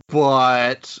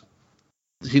 but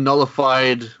he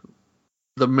nullified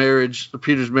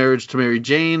Peter's marriage to Mary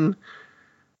Jane,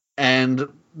 and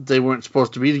they weren't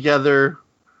supposed to be together.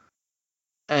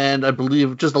 And I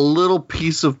believe just a little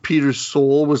piece of Peter's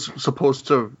soul was supposed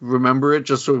to remember it,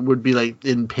 just so it would be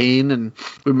in pain and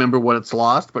remember what it's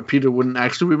lost. But Peter wouldn't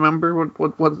actually remember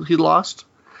what he lost.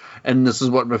 And this is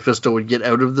what Mephisto would get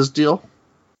out of this deal.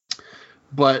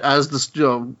 But as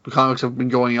the comics have been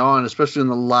going on, especially in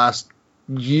the last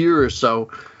year or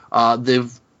so,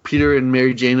 Peter and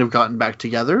Mary Jane have gotten back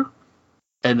together,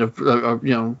 and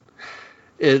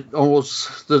it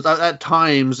almost at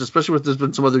times, especially with there's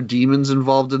been some other demons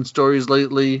involved in stories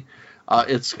lately,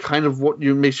 it's kind of what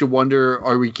makes you wonder: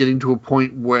 are we getting to a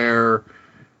point where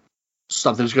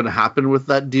something's going to happen with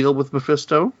that deal with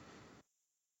Mephisto?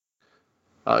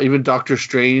 Even Doctor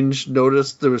Strange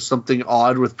noticed there was something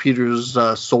odd with Peter's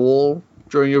soul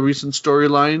during a recent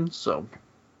storyline. So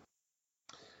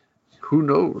who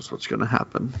knows what's going to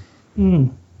happen?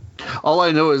 All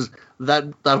I know is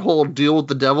that whole deal with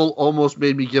the devil almost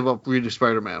made me give up reading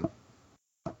Spider-Man.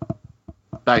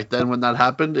 Back then, when that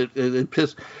happened, it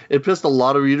pissed a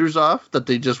lot of readers off that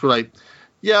they just were like,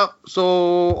 "Yeah, so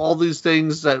all these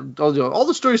things all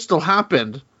the stories still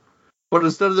happened, but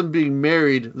instead of them being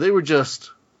married, they were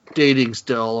just dating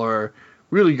still, or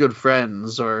really good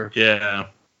friends, or yeah."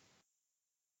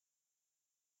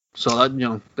 So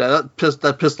that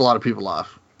pissed a lot of people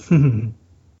off.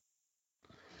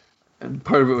 And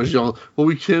part of it was,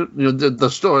 we can't, the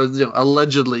story,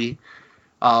 allegedly,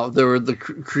 there were the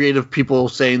creative people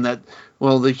saying that,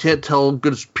 they can't tell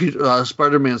good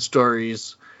Spider-Man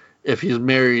stories if he's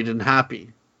married and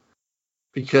happy.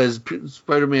 because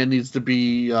Spider-Man needs to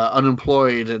be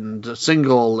unemployed and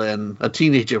single and a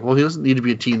teenager. Well, he doesn't need to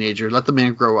be a teenager. Let the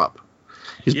man grow up.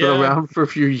 He's been around for a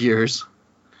few years.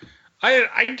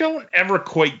 I don't ever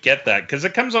quite get that, because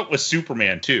it comes up with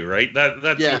Superman too, right? That's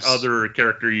the other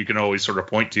character you can always sort of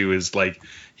point to, is like,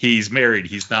 he's married,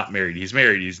 he's not married, he's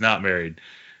married, he's not married.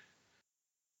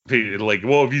 Like,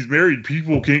 well, if he's married,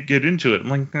 people can't get into it. I'm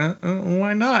like,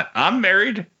 why not? I'm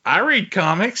married. I read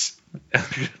comics.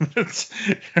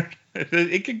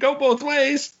 It could go both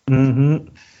ways. Mm-hmm.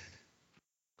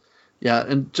 Yeah,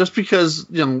 and just because,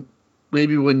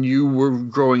 maybe when you were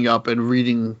growing up and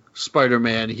reading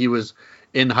Spider-Man, he was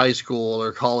in high school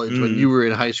or college when you were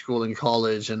in high school and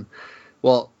college. And,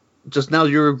 well, just now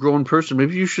you're a grown person.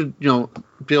 Maybe you should, be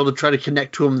able to try to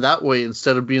connect to him that way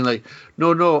instead of being like,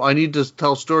 no, I need to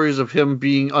tell stories of him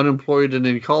being unemployed and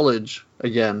in college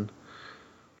again.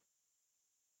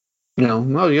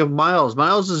 No, you have Miles.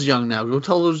 Miles is young now. Go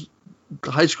tell those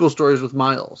high school stories with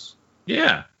Miles.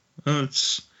 Yeah.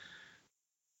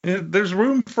 There's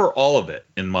room for all of it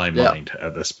in my mind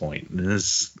at this point.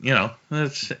 It's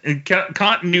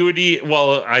continuity.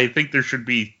 Well, I think there should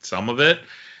be some of it.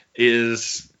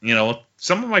 Is,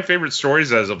 some of my favorite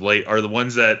stories as of late are the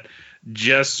ones that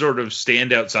just sort of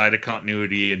stand outside of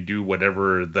continuity and do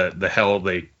whatever the hell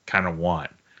they kind of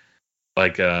want.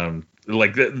 Like the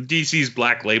DC's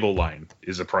Black Label line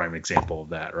is a prime example of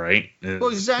that, right? Well,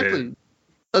 exactly.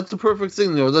 That's the perfect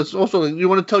thing, though. That's also, you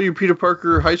want to tell your Peter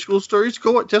Parker high school stories?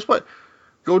 Go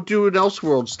do an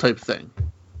Elseworlds type thing.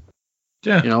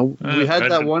 Yeah. We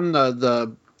had that one,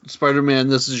 the Spider-Man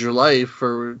This Is Your Life,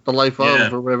 or The Life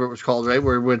of, or whatever it was called, right?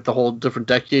 Where it went the whole different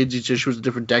decades. Each issue was a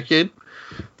different decade.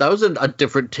 That was a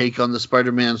different take on the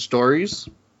Spider-Man stories.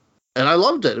 And I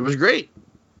loved it. It was great.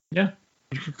 Yeah.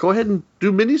 You could go ahead and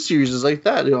do miniseries like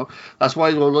that. That's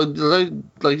why,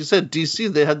 like you said,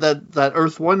 DC, they had that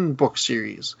Earth 1 book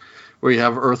series where you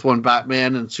have Earth 1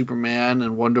 Batman and Superman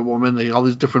and Wonder Woman, and all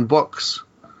these different books.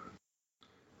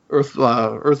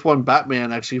 Earth 1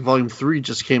 Batman, actually, Volume 3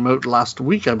 just came out last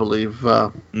week, I believe.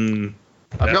 I've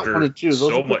got 1 and 2. Those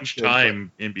so much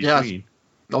time in between.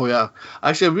 Yeah. Oh, yeah.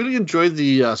 Actually, I really enjoyed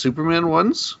the Superman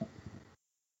ones,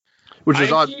 which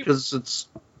is odd because it's...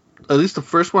 At least the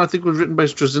first one, I think, was written by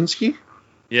Straczynski.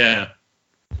 Yeah.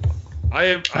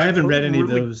 I haven't read any of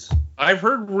those. I've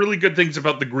heard really good things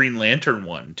about the Green Lantern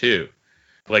one, too.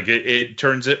 Like, it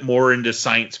turns it more into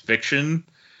science fiction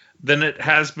than it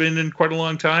has been in quite a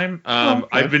long time. Okay.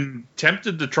 I've been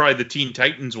tempted to try the Teen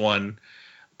Titans one,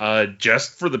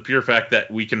 just for the pure fact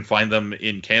that we can find them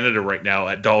in Canada right now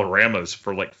at Dollaramas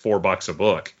for like $4 a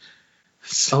book.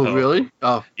 So, oh, really?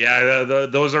 Oh, yeah.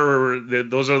 Those are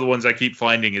the ones I keep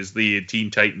finding, is the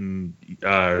Teen Titan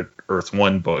Earth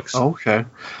 1 books. Okay,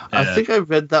 I think I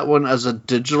read that one as a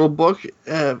digital book.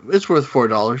 It's worth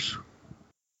 $4.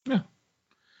 Yeah.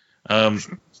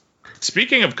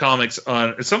 Speaking of comics,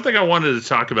 it's something I wanted to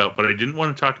talk about, but I didn't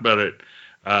want to talk about it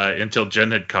until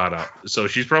Jen had caught up. So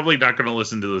she's probably not going to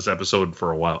listen to this episode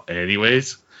for a while,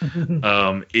 anyways.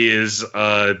 Is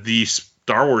the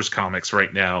Star Wars comics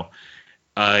right now.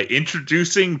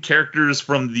 Introducing characters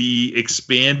from the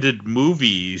expanded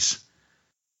movies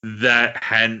that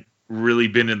hadn't really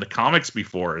been in the comics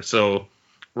before. So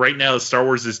right now, Star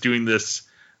Wars is doing this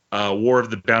War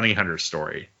of the Bounty Hunter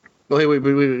story. Oh, wait.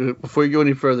 Before you go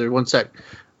any further, one sec.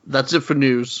 That's it for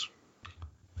news.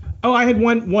 Oh, I had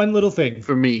one little thing.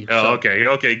 For me. Oh, so.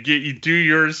 Okay. You do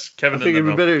yours, Kevin. I think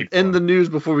we better end the news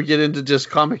before we get into just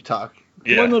comic talk.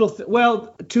 Yeah.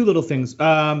 Two little things.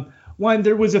 One,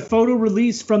 there was a photo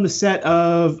release from the set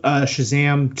of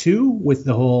Shazam 2 with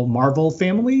the whole Marvel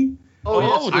family.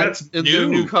 Oh, yes. That's in the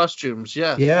new costumes,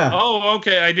 yeah. Yeah. Oh,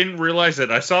 okay. I didn't realize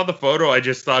it. I saw the photo. I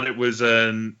just thought it was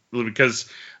because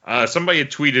somebody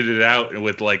had tweeted it out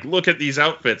with like, look at these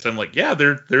outfits. I'm like, yeah,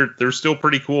 they're still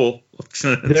pretty cool.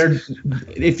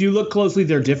 If you look closely,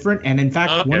 they're different, and in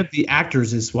fact, one of the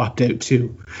actors is swapped out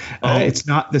too. It's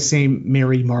not the same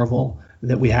Mary Marvel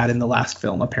that we had in the last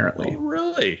film, apparently. Oh,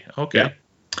 really? Okay.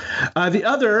 Yeah. The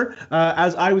other,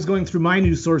 as I was going through my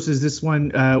news sources, this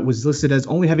one was listed as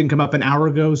only having come up an hour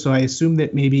ago, so I assume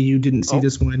that maybe you didn't see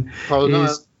this one. Probably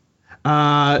not.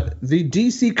 The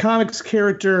DC Comics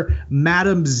character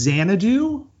Madame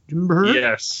Xanadu. Do you remember her?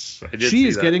 Yes, I did. She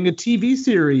is getting a TV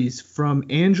series from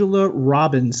Angela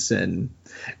Robinson.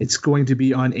 It's going to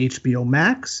be on HBO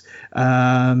Max.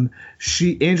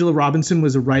 Angela Robinson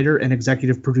was a writer and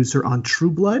executive producer on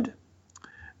True Blood.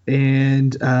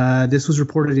 And this was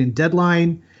reported in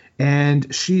Deadline.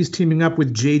 And she's teaming up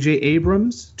with J.J.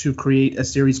 Abrams to create a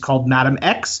series called Madam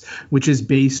X, which is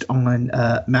based on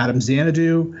Madame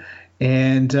Xanadu.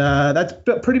 And that's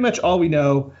pretty much all we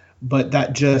know. but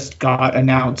that just got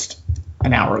announced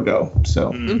an hour ago.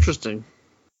 So Interesting.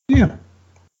 yeah,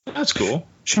 That's cool.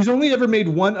 she's only ever made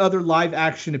one other live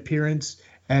action appearance,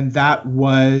 and that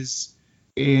was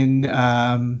in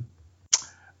the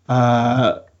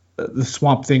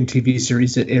Swamp Thing TV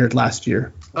series that aired last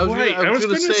year. I was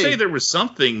going to say there was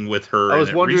something with her. I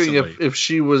was wondering recently. if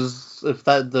she was if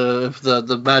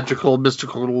the magical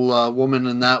mystical woman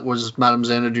in that was Madame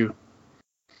Xanadu.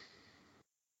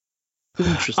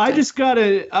 Interesting. I just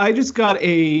got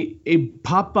a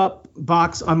pop-up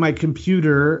box on my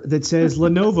computer that says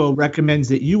Lenovo recommends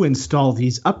that you install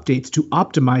these updates to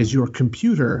optimize your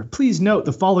computer. Please note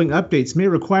the following updates may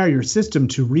require your system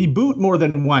to reboot more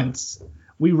than once.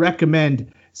 We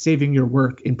recommend saving your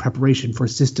work in preparation for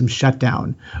system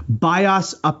shutdown.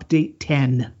 BIOS Update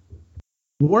 10.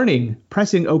 Warning,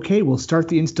 pressing OK will start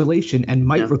the installation and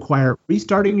might require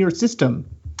restarting your system.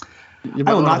 You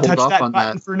I will might not wanna touch hold off that on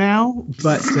button for now,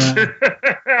 but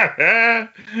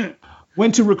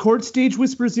went to record Stage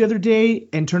Whispers the other day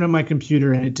and turned on my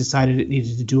computer, and it decided it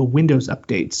needed to do a Windows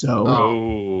update.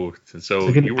 So so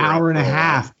like an hour and a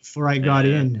half before I got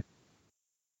in.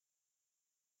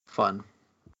 Fun.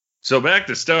 So back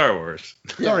to Star Wars.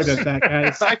 Sorry about that,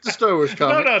 guys. Back to Star Wars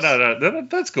comics. No.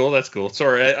 That's cool. That's cool.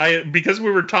 Sorry, I because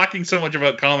we were talking so much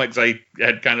about comics, I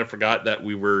had kind of forgot that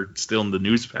we were still in the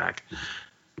news pack.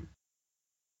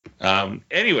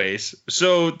 Anyways,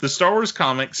 so the Star Wars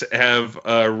comics have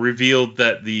revealed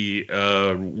that the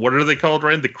what are they called,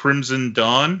 Ryan? The Crimson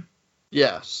Dawn.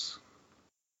 Yes.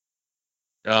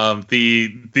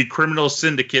 The criminal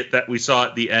syndicate that we saw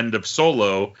at the end of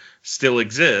Solo still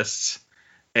exists,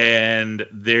 and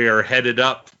they are headed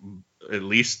up, at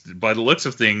least by the looks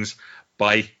of things,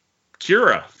 by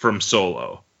Kira from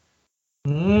Solo.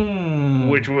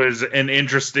 Which was an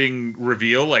interesting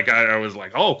reveal. Like I was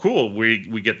like, oh, cool.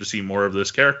 We get to see more of this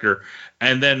character.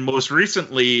 And then most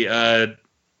recently,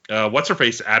 what's her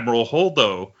face, Admiral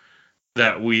Holdo,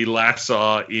 that we last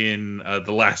saw in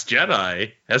The Last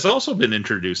Jedi, has also been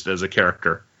introduced as a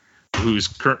character who's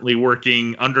currently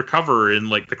working undercover in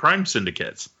like the crime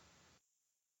syndicates.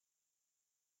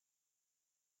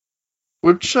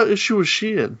 Which issue was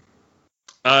she in?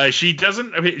 She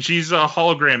doesn't. I mean, she's a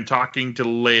hologram talking to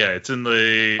Leia. It's in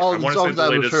the. Oh, I want to say the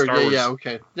latest Star Wars. Yeah,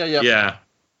 okay. Yeah.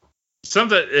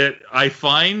 Something I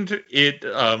find it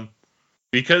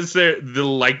because the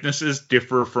likenesses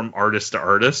differ from artist to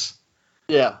artist.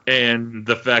 Yeah. And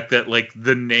the fact that like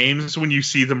the names when you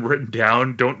see them written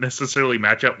down don't necessarily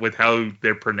match up with how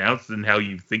they're pronounced and how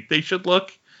you think they should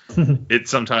look. It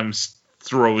sometimes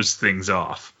throws things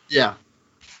off. Yeah.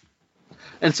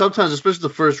 And sometimes, especially the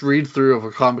first read through of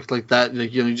a comic like that,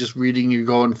 like, you know, you're just reading, you're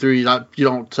going through, you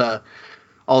don't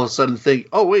all of a sudden think,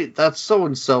 oh wait, that's so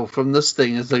and so from this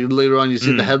thing. It's like later on you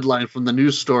see the headline from the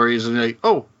news stories, and you're like,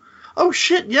 oh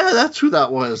shit, yeah, that's who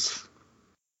that was.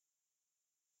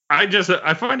 I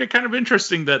find it kind of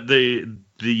interesting that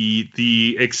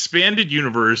the expanded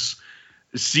universe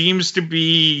seems to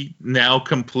be now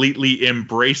completely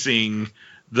embracing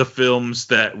the films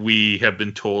that we have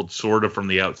been told sort of from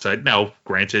the outside. Now,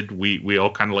 granted, we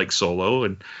all kind of like Solo,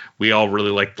 and we all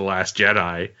really like The Last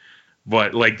Jedi,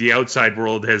 but like the outside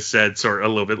world has said sort of a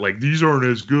little bit like these aren't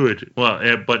as good.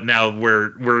 Well, but now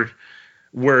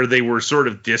where they were sort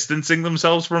of distancing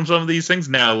themselves from some of these things,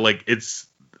 now like it's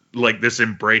like this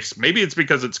embrace. Maybe it's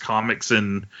because it's comics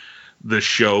and the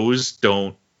shows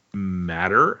don't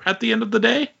matter at the end of the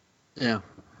day. Yeah.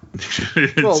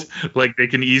 It's like they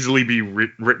can easily be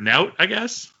written out, I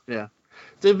guess. Yeah.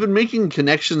 They've been making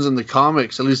connections in the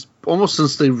comics, at least almost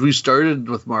since they restarted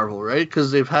with Marvel, right?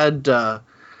 Because they've had the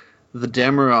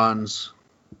Damerons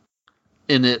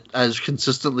in it as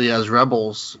consistently as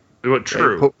Rebels. What,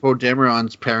 true. Right? Poe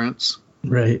Dameron's parents.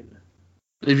 Right.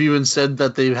 They've even said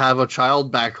that they have a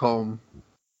child back home.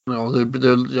 You know,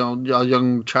 they're a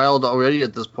young child already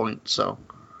at this point, so.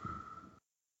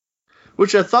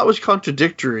 Which I thought was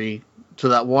contradictory to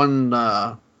that one.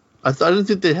 I didn't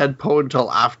think they had Poe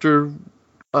until after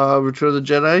Return of the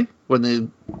Jedi when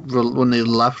they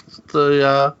left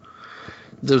the.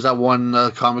 There's that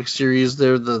one comic series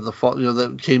there, the fall,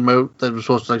 that came out that was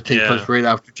supposed to like take place right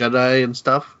after Jedi and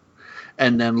stuff,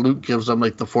 and then Luke gives them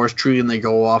like the Force tree and they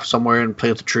go off somewhere and play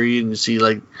with the tree, and you see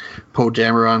like Poe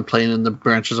Dameron playing in the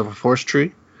branches of a Force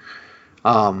tree.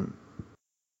 But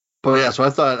yeah, so I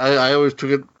thought I always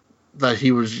took it that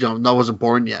he was, that wasn't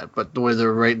born yet, but the way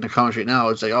they're writing the comics right now,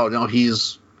 it's like, oh no,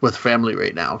 he's with family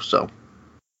right now. So,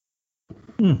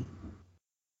 I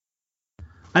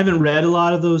haven't read a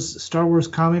lot of those Star Wars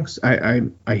comics. I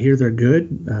hear they're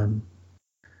good.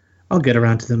 I'll get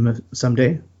around to them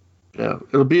someday. Yeah,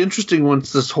 it'll be interesting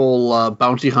once this whole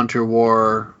bounty hunter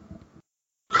war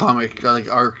comic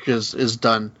arc is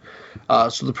done.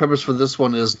 So the premise for this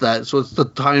one is that it's the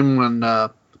time when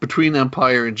between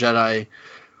Empire and Jedi,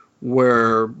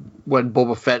 when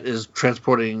Boba Fett is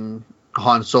transporting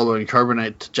Han Solo and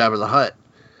Carbonite to Jabba the Hutt,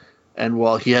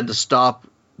 and he had to stop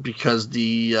because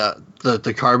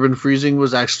the carbon freezing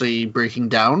was actually breaking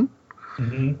down,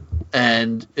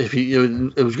 and if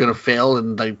it was going to fail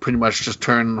and pretty much just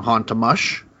turn Han to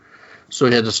mush, so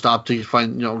he had to stop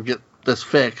to get this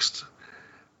fixed.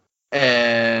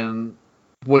 And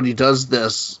when he does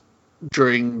this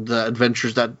during the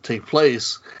adventures that take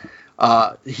place,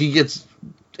 he gets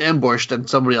ambushed and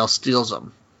somebody else steals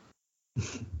him.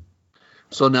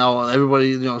 So now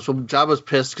everybody, so Jabba's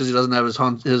pissed because he doesn't have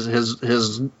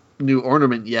his new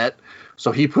ornament yet.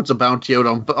 So he puts a bounty out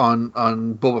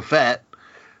on Boba Fett.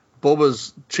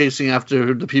 Boba's chasing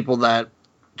after the people that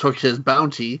took his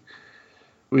bounty.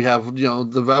 We have,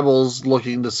 the rebels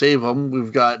looking to save him.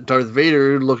 We've got Darth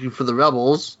Vader looking for the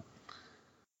rebels.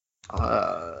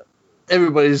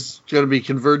 Everybody's going to be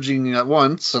converging at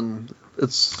once, and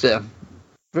it's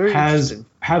very interesting.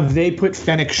 Have they put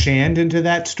Fennec Shand into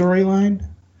that storyline?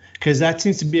 Because that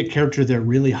seems to be a character they're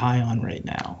really high on right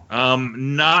now.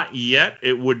 Not yet.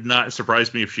 It would not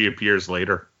surprise me if she appears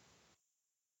later.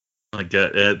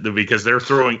 Because they're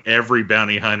throwing every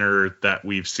bounty hunter that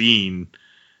we've seen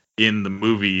in the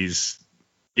movies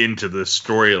into the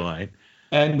storyline.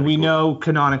 And we know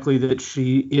canonically that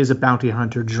she is a bounty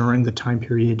hunter during the time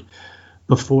period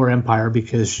before Empire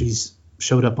because she's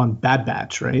showed up on Bad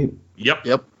Batch, right?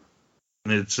 Yep.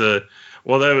 And it's that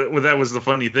was the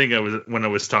funny thing. When I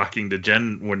was talking to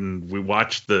Jen when we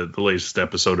watched the latest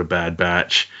episode of Bad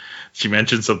Batch, she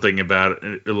mentioned something about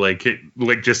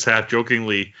it, just half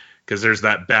jokingly, because there's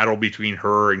that battle between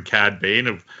her and Cad Bane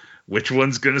of which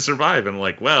one's going to survive. And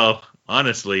well,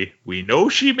 honestly, we know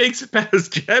she makes it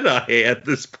past Jedi at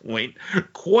this point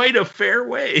quite a fair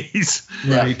ways.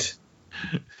 Right.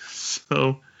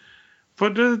 So,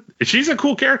 but she's a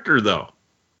cool character, though.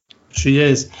 She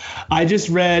is. I just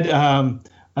read an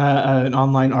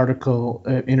online article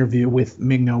interview with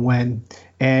Ming-Na Wen,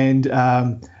 and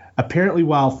apparently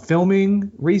while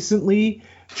filming recently,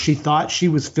 she thought she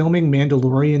was filming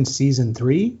Mandalorian Season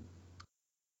 3,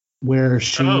 where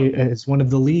she is one of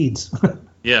the leads.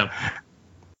 Yeah.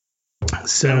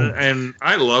 So, and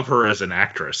I love her as an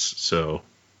actress, so...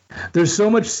 There's so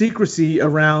much secrecy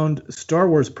around Star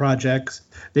Wars projects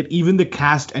that even the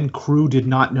cast and crew did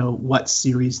not know what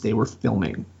series they were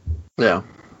filming. Yeah.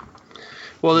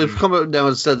 Well, they've come out now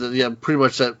and said that, pretty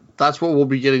much that's what we'll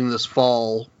be getting this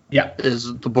fall. Yeah. Is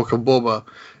the Book of Boba,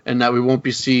 and that we won't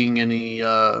be seeing any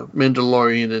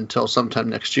Mandalorian until sometime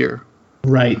next year.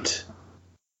 Right.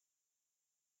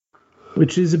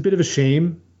 Which is a bit of a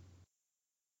shame.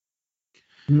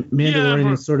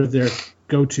 Mandalorian is sort of their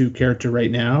go-to character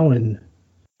right now, and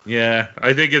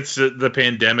I think it's the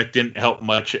pandemic didn't help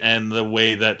much, and the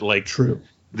way that true,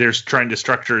 they're trying to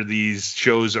structure these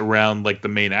shows around the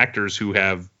main actors who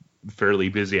have fairly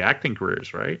busy acting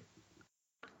careers, right?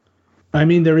 I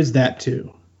mean, there is that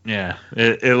too. Yeah,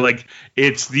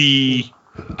 it's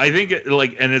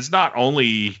and it's not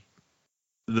only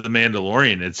the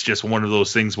Mandalorian. It's just one of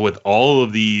those things with all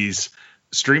of these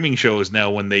streaming shows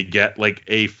now, when they get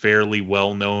a fairly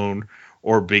well-known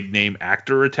or big name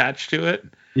actor attached to it,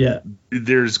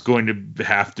 there's going to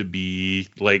have to be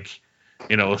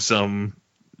some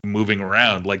moving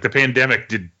around. The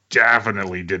pandemic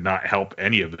definitely did not help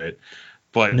any of it,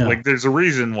 but there's a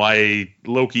reason why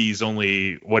Loki's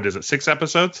only 6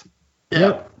 episodes.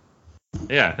 Yep.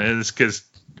 Yeah, and it's because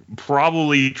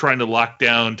probably trying to lock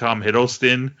down Tom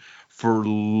Hiddleston for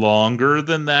longer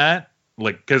than that.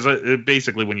 Because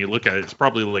basically, when you look at it, it's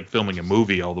probably filming a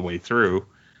movie all the way through.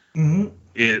 Mm-hmm.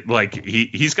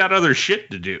 He's got other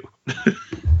shit to do.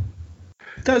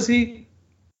 Does he?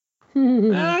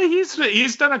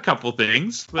 He's done a couple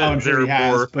things, but I'm sure he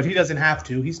has, but he doesn't have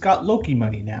to. He's got Loki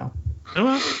money now.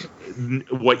 Well,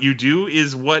 what you do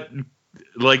is what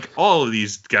all of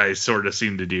these guys sort of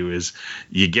seem to do is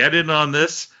you get in on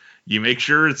this. You make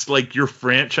sure it's your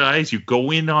franchise. You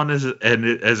go in on as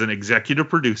an executive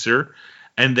producer,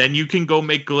 and then you can go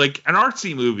make an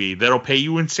artsy movie that'll pay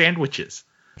you in sandwiches.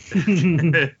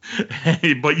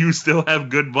 But you still have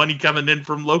good money coming in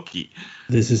from Loki.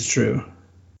 This is true.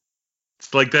 It's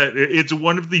that. It's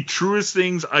one of the truest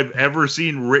things I've ever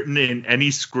seen written in any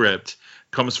script.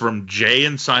 Comes from Jay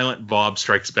and Silent Bob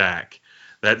Strikes Back.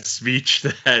 That speech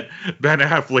that Ben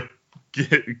Affleck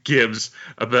gives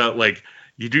about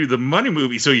you do the money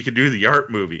movie so you can do the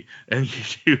art movie, and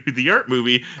you do the art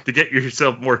movie to get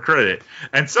yourself more credit.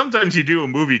 And sometimes you do a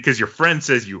movie because your friend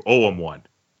says you owe him one.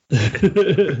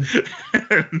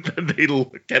 And then they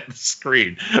look at the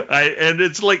screen. And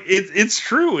it's like, it's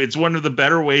true. It's one of the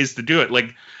better ways to do it.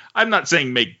 Like, I'm not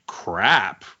saying make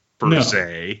crap per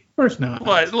se. Of course not.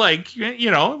 But, like,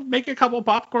 make a couple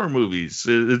popcorn movies.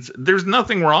 There's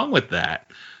nothing wrong with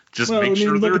that. Just make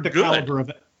sure they're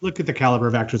good. Look at the caliber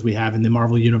of actors we have in the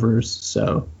Marvel universe.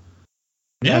 So,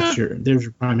 there's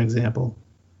your prime example.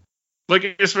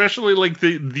 Like, especially like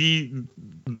the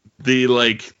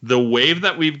wave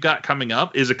that we've got coming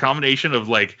up is a combination of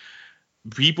like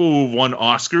people who won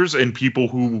Oscars and people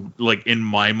who, like, in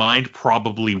my mind,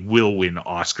 probably will win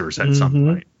Oscars at some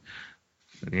point.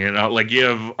 Like, you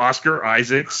have Oscar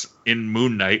Isaacs in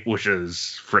Moon Knight, which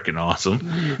is freaking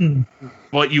awesome.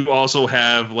 But you also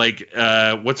have, like,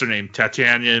 what's her name?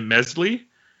 Tatiana Maslany,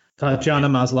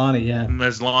 yeah.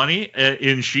 Maslany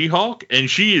in She-Hulk. And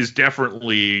she is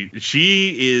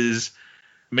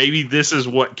maybe this is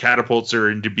what catapults her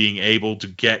into being able to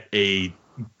get a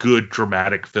good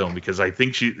dramatic film, because I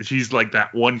think she's like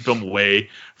that one film away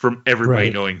from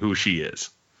everybody knowing who she is.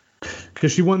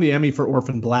 Because she won the Emmy for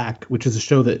Orphan Black, which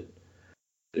is a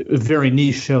very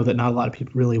niche show that not a lot of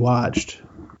people really watched.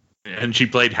 And she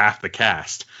played half the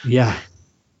cast. Yeah.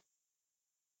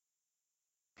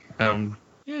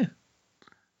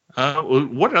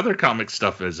 What other comic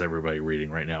stuff is everybody reading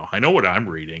right now? I know what I'm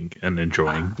reading and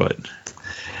enjoying, but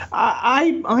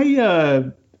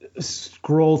I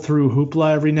scroll through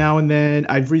Hoopla every now and then.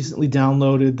 I've recently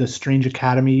downloaded the Strange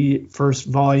Academy first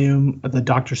volume of the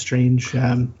Doctor Strange.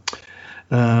 That's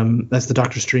the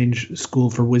Doctor Strange School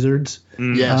for Wizards.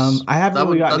 Yes, I haven't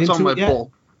really gotten into it yet.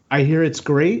 Pull. I hear it's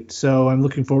great, so I'm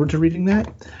looking forward to reading that.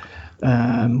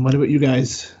 What about you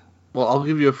guys? Well, I'll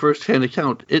give you a first-hand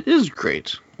account. It is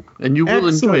great, and you will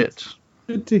enjoy it.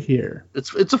 Good to hear.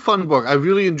 It's a fun book. I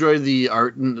really enjoy the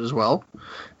art in it as well.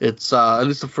 It's at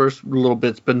least the first little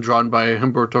bit's been drawn by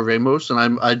Humberto Ramos,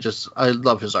 and I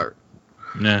love his art.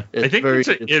 Yeah, I think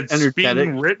it's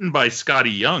being written by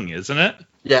Scotty Young, isn't it?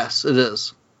 Yes, it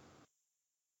is.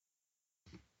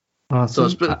 Awesome. So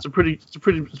it's been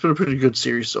a pretty good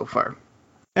series so far.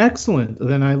 Excellent.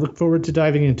 Then I look forward to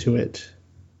diving into it.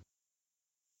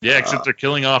 Yeah, except they're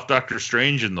killing off Doctor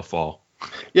Strange in the fall.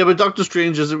 Yeah, but Doctor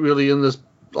Strange isn't really in this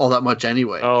all that much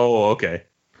anyway. Oh, okay.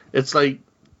 It's like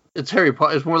it's Harry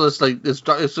Potter. It's more or less like it's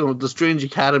the Strange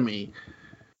Academy,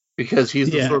 because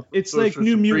he's the it's like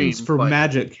New Mutants for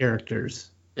magic characters.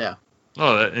 Yeah.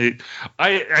 Oh,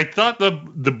 I thought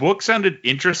the book sounded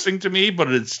interesting to me,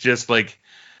 but it's just like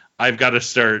I've got to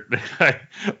start.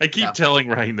 I keep telling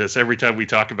Ryan this every time we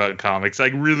talk about comics. I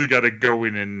really got to go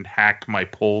in and hack my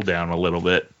pull down a little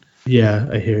bit. Yeah,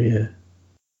 I hear you.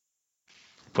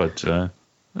 But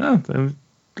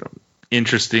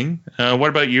interesting. What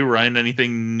about you, Ryan?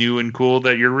 Anything new and cool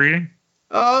that you're reading?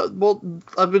 Well,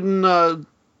 I've been.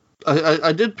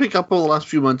 I did pick up over the last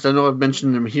few months. I know I've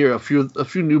mentioned them here. A few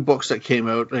new books that came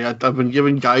out. I've been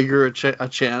giving Geiger a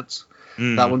chance.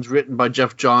 That one's written by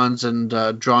Jeff Johns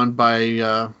and drawn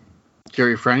by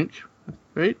Gary Frank,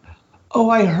 right? Oh,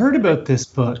 I heard about this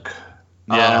book.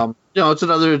 Yeah.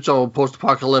 It's all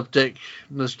post-apocalyptic.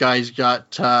 This guy's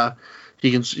got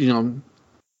he can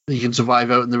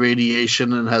survive out in the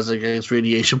radiation and has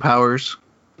radiation powers.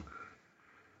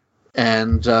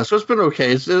 And so it's been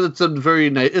okay. It's a very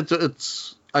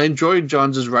nice. I enjoyed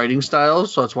Johns' writing style,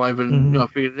 so that's why I've been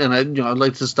I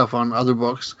liked his stuff on other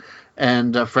books.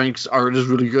 And Frank's art is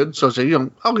really good, so I say,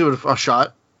 I'll give it a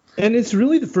shot. And it's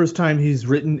really the first time he's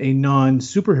written a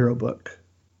non-superhero book.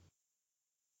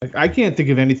 Like, I can't think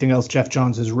of anything else Jeff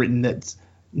Johns has written that's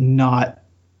not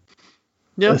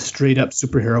a straight-up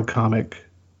superhero comic.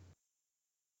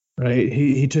 Right?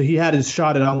 He had his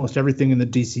shot at almost everything in the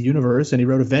DC universe, and he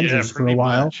wrote Avengers for a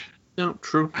while. Much. Yeah,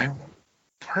 true.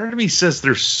 Part of me says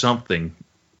there's something.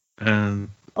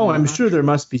 I'm sure there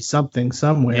must be something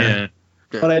somewhere. Yeah.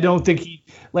 But I don't think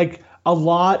a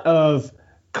lot of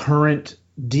current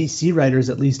DC writers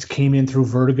at least came in through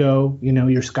Vertigo,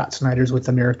 your Scott Snyder's with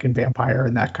American Vampire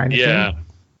and that kind of thing.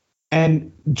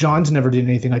 And Johns never did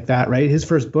anything like that, right? His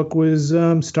first book was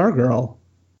Stargirl.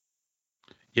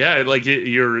 Yeah, like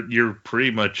you're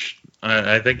pretty much.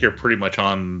 I think you're pretty much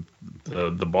on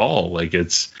the ball. Like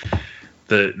it's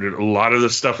a lot of the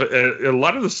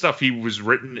stuff he was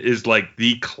written is like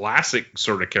the classic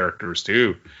sort of characters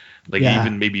too. Like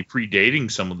even maybe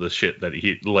predating some of the shit that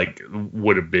he like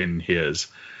would have been his.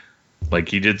 Like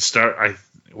he did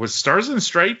was Stars and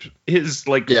Stripes his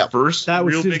first that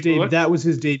was real his big book? That was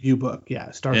his debut book.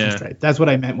 Yeah, Stars and Stripes. That's what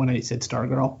I meant when I said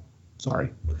Stargirl. Sorry,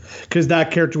 because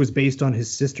that character was based on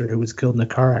his sister who was killed in a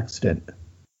car accident.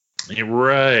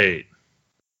 Right.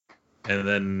 and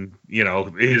then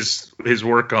his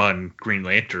work on Green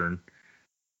Lantern.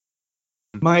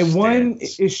 My one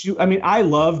issue, I mean, I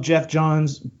love Jeff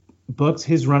Johns' books.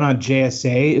 His run on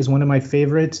JSA is one of my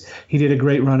favorites. He did a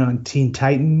great run on Teen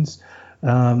Titans.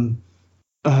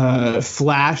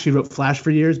 Flash, he wrote Flash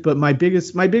for years, but my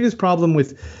biggest problem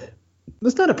with,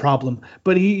 it's not a problem,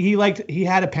 but he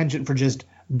had a penchant for just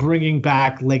bringing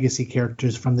back legacy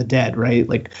characters from the dead, right?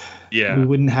 Like, yeah, we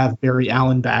wouldn't have Barry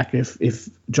Allen back if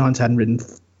Johns hadn't written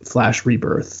Flash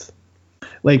Rebirth.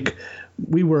 Like,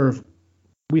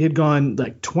 we had gone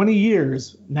like 20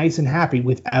 years nice and happy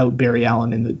without Barry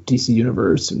Allen in the DC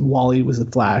universe, and Wally was the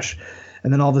Flash.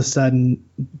 And then all of a sudden,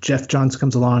 Jeff Johns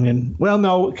comes along and, well,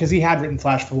 no, because he had written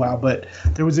Flash for a while, but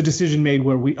there was a decision made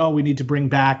where we need to bring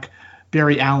back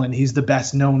Barry Allen. He's the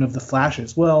best known of the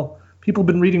Flashes. Well, people have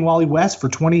been reading Wally West for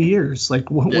 20 years.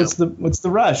 Like, what's the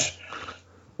rush?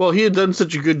 Well, he had done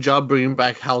such a good job bringing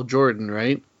back Hal Jordan,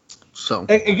 right? So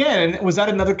again, was that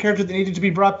another character that needed to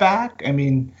be brought back? I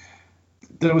mean,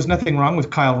 there was nothing wrong with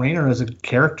Kyle Rayner as a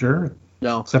character.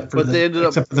 No, except for the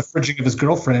fridging of his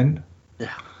girlfriend.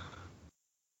 Yeah.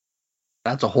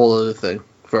 That's a whole other thing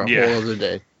for a whole other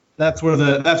day. That's where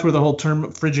the whole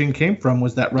term fridging came from,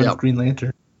 was that run of Green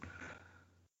Lantern.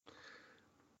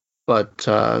 But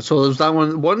so there's that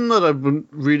one that I've been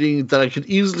reading that I could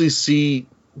easily see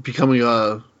becoming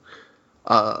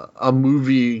a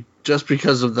movie just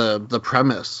because of the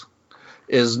premise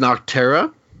is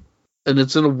Noctera, and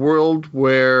it's in a world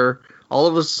where all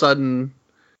of a sudden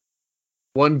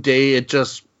one day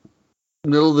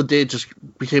middle of the day it just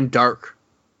became dark.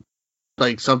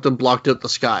 Like something blocked out the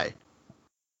sky.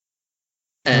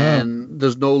 And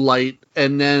there's no light.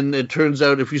 And then it turns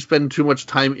out if you spend too much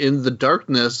time in the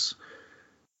darkness,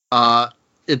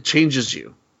 it changes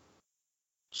you.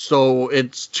 So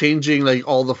it's changing like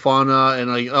all the fauna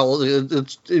and like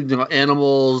it's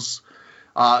animals,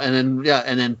 and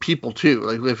then people too.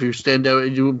 Like if you stand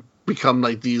out, you become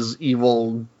like these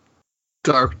evil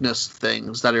darkness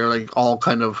things that are like all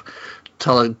kind of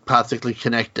telepathically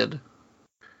connected.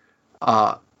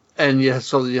 So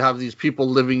you have these people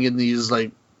living in these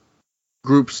like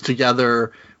groups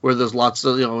together where there's lots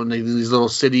of, in these little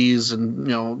cities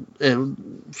and,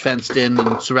 fenced in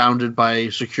and surrounded by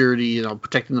security,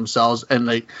 protecting themselves and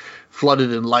like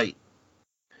flooded in light.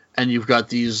 And you've got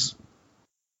these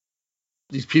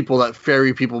people that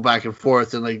ferry people back and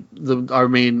forth, and like our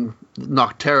main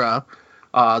Noctera,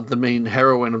 the main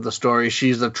heroine of the story,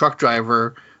 she's the truck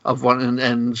driver of one,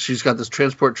 and she's got this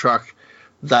transport truck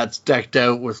that's decked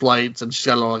out with lights, and she's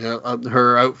got like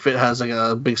her outfit has like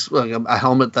a big a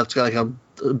helmet that's got like a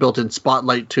built-in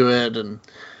spotlight to it, and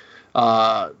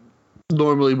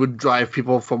normally would drive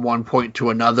people from one point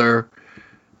to another.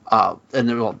 And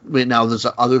then, right now there's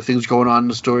other things going on in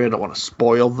the story. I don't want to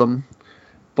spoil them,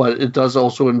 but it does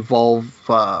also involve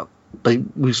like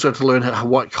we start to learn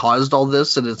what caused all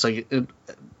this, and it's like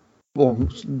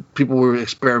people were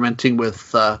experimenting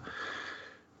with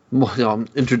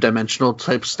interdimensional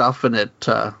type stuff, and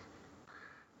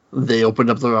they opened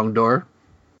up the wrong door,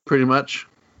 pretty much.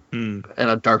 And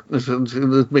a darkness,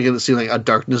 making it seem like a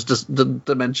darkness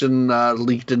dimension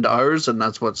leaked into ours, and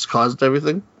that's what's caused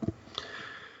everything.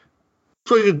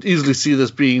 So you could easily see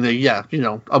this being a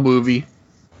movie.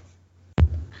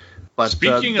 But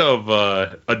speaking of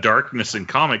a darkness in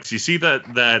comics, you see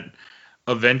that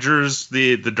Avengers,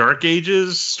 the Dark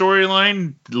Ages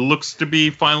storyline looks to be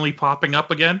finally popping up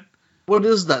again. What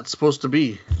is that supposed to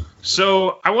be?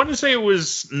 So I want to say it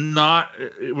was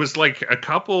like a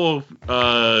couple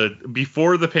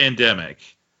before the pandemic.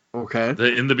 Okay.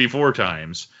 In the before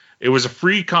times. It was a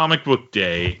free comic book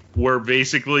day where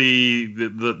basically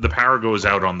the power goes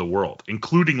out on the world,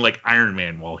 including like Iron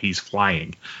Man while he's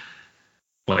flying,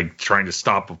 like trying to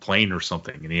stop a plane or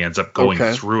something, and he ends up going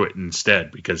through it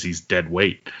instead because he's dead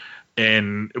weight.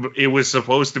 And it was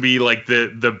supposed to be like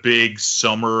the big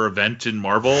summer event in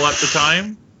Marvel at the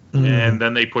time, and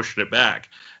then they pushed it back.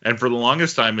 And for the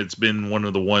longest time, it's been one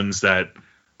of the ones that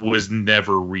was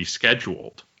never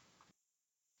rescheduled.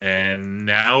 And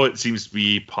now it seems to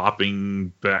be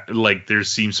popping back. Like there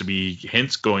seems to be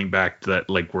hints going back to that,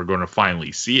 like we're going to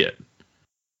finally see it.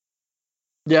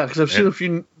 Yeah, because I've seen a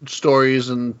few stories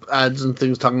and ads and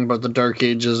things talking about the Dark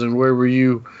Ages and where were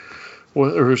you,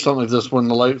 or something like this, when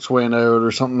the lights went out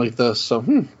or something like this. So,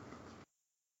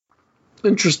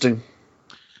 interesting.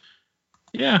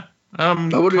 Yeah.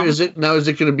 Is it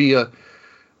going to be a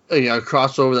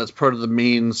crossover that's part of the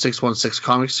main 616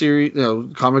 comic series,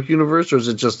 comic universe, or is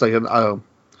it just like a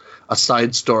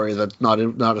side story that's not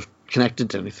connected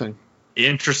to anything?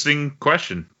 Interesting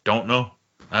question. Don't know.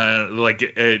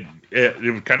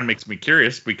 It kind of makes me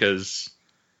curious because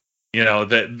You know,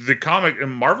 that the comic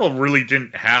and Marvel really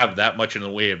didn't have that much in the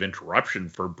way of interruption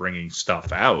for bringing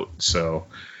stuff out. So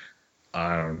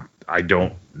I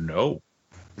don't know.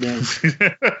 Yeah.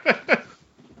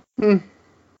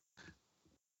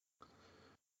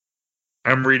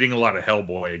 I'm reading a lot of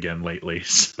Hellboy again lately.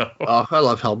 So Oh, I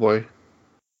love Hellboy.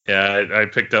 yeah, I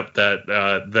picked up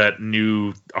that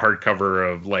new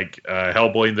hardcover of like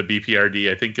Hellboy in the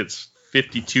BPRD. I think it's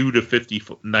 52 to 50,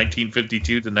 1952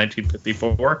 to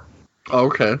 1954. Oh,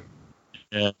 okay.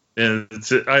 Yeah, and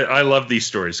I love these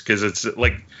stories because it's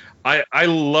like I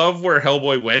love where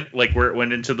Hellboy went, like where it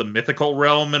went into the mythical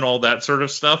realm and all that sort of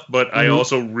stuff. But I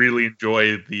also really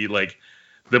enjoy the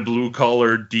blue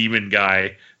collar demon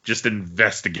guy just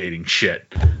investigating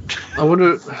shit. I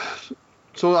wonder.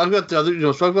 So I've got the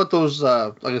other, so I've got those,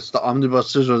 I guess the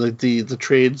omnibuses or like the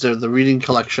trades or the reading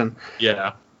collection.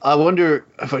 Yeah. I wonder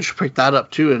if I should pick that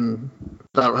up too, and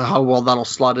how well that'll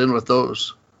slot in with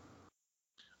those.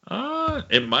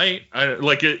 It might.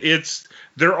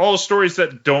 They're all stories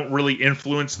that don't really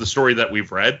influence the story that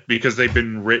we've read because they've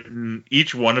been written.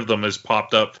 Each one of them has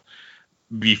popped up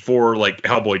before like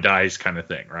Hellboy dies, kind of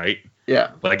thing, right?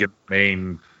 Yeah. Like a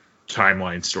main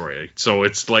timeline story. So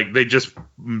it's like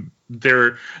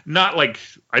they're not like,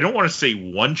 I don't want to say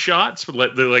one shots,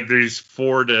 but they're like there's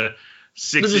 4 to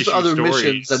 6 There's just issue other stories.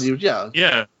 missions that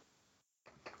Yeah.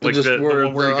 Like the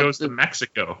one where he goes to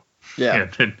Mexico. Yeah.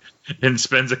 And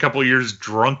spends a couple years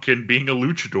drunk and being a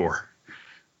luchador.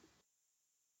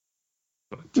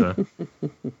 But,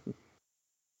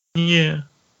 yeah.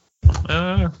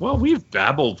 Well, we've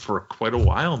babbled for quite a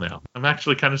while now. I'm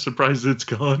actually kind of surprised it's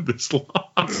gone this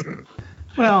long.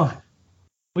 Well,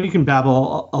 we can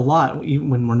babble a lot even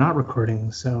when we're not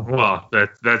recording. So. Well,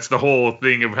 that's the whole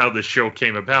thing of how the show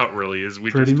came about. Really, is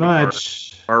we pretty just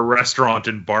much took our restaurant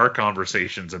and bar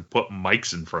conversations and put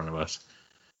mics in front of us,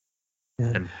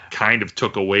 and kind of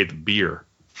took away the beer.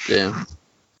 Yeah.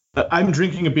 I'm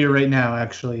drinking a beer right now.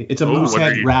 Actually, it's a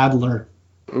Moosehead Radler.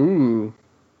 Ooh.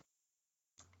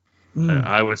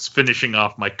 I was finishing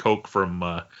off my Coke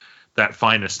from that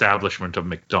fine establishment of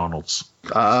McDonald's.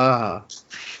 Ah.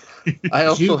 I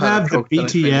also Did you have the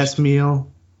BTS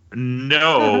meal?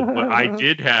 No, but I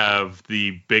did have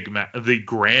the Big Mac, the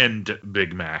Grand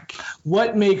Big Mac.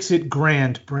 What makes it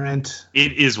grand, Brent?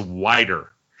 It is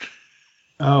wider.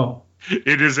 Oh.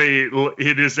 It is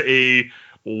a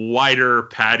wider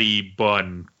patty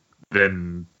bun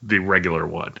than the regular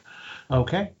one.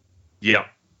 Okay. Yep.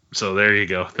 So there you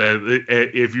go.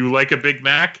 If you like a Big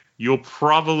Mac, you'll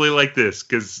probably like this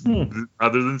because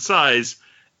other than size,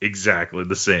 exactly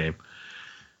the same.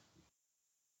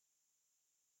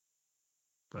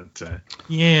 But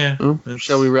yeah.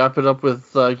 Shall we wrap it up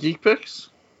with Geek Picks?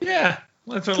 Yeah.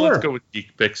 Let's go with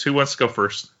Geek Picks. Who wants to go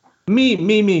first?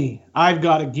 Me. I've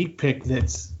got a geek pick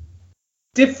that's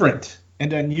different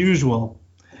and unusual.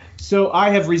 So I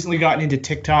have recently gotten into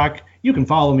TikTok. You can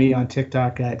follow me on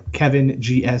TikTok at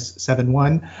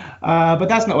KevinGS71. But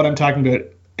that's not what I'm talking about.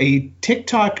 A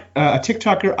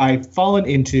TikToker I've fallen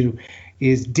into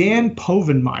is Dan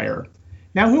Povenmire.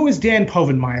 Now, who is Dan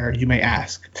Povenmire, you may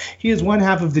ask? He is one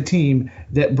half of the team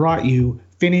that brought you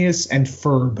Phineas and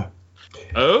Ferb.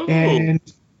 Oh. And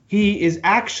he is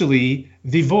actually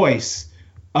the voice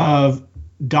of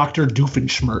Dr.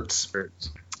 Doofenshmirtz,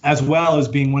 as well as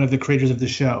being one of the creators of the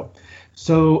show.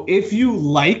 So if you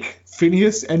like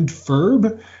Phineas and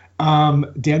Ferb,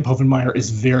 Dan Povenmire is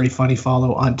very funny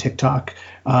follow on TikTok.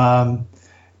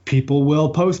 People will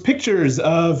post pictures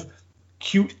of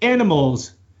cute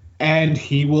animals, and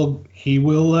he will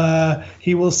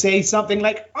say something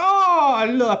like, "Oh,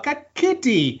 look, a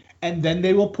kitty," and then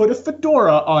they will put a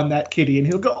fedora on that kitty, and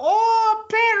he'll go, "Oh,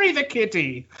 Perry the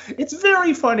kitty." It's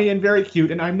very funny and very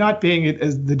cute, and I'm not paying it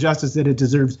as the justice that it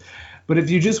deserves. But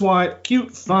if you just want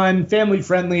cute, fun,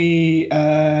 family-friendly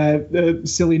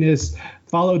silliness,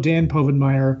 follow Dan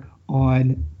Povenmire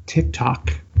on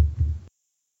TikTok.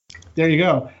 There you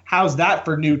go. How's that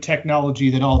for new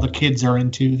technology that all the kids are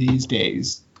into these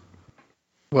days?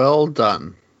 Well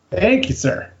done. Thank you,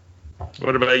 sir.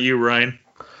 What about you, Ryan?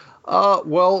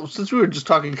 Well, since we were just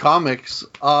talking comics,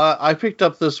 I picked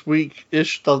up this week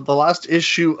the last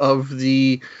issue of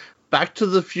the Back to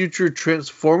the Future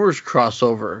Transformers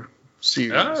crossover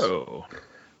series. Oh.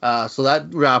 So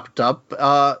that wrapped up.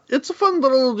 It's a fun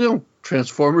little,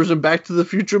 Transformers and Back to the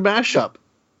Future mashup.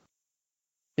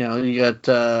 You got,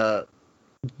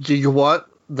 do you want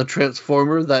the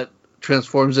Transformer that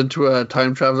transforms into a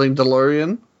time-traveling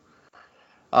DeLorean?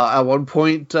 At one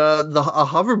point, a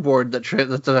hoverboard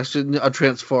that's actually a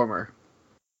Transformer.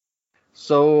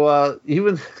 So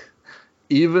even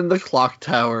the clock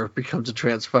tower becomes a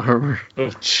Transformer.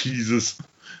 Oh, Jesus.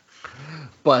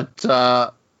 But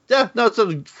yeah, no, it's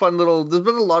a fun little. There's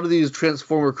been a lot of these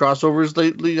Transformer crossovers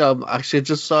lately. Actually, I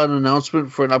just saw an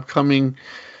announcement for an upcoming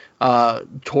another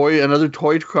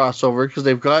toy crossover, because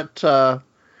they've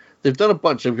done a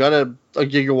bunch. They've got a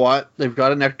Gigawatt, they've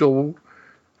got an Ecto,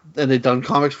 and they've done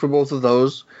comics for both of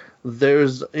those.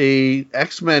 There's a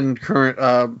X-Men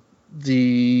current,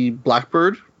 the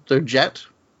Blackbird, their Jet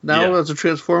now as a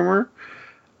Transformer.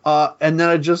 And then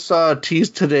I just saw a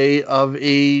tease today of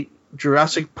a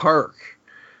Jurassic Park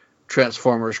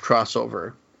Transformers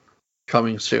crossover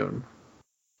coming soon.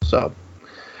 So,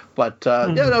 but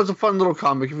yeah, that was a fun little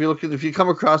comic. If you come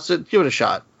across it, give it a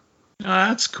shot.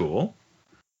 That's cool.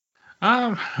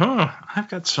 I've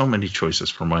got so many choices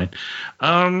for mine.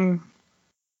 I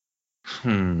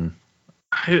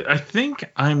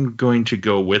think I'm going to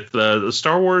go with the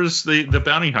Star Wars, the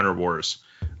Bounty Hunter Wars.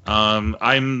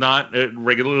 I'm not,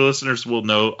 regular listeners will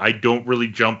know, I don't really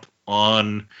jump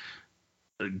on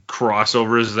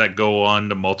crossovers that go on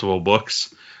to multiple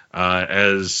books,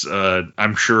 as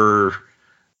I'm sure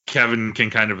Kevin can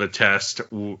kind of attest.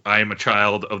 I am a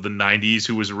child of the 90s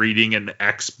who was reading an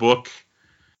X book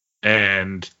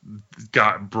and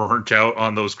got burnt out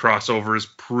on those crossovers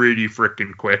pretty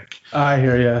freaking quick. I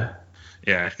hear ya.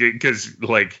 Yeah, because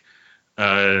like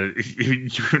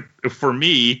for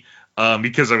me,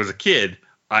 because I was a kid,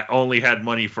 I only had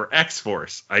money for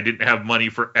X-Force. I didn't have money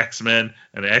for X-Men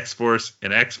and X-Force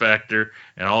and X-Factor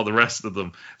and all the rest of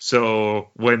them. So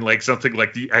when like something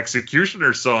like the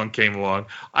Executioner song came along,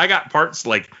 I got parts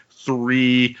like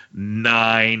 3,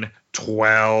 9,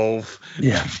 12.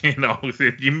 Yeah. You know,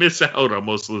 you miss out on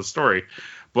most of the story.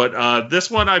 But this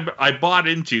one I bought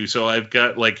into, so I've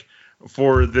got like,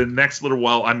 for the next little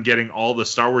while, I'm getting all the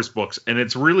Star Wars books, and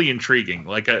it's really intriguing.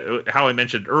 Like how I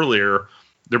mentioned earlier,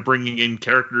 they're bringing in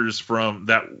characters from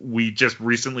that we just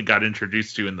recently got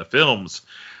introduced to in the films,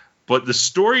 but the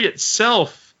story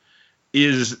itself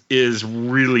is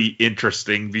really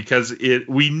interesting because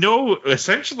we know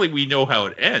how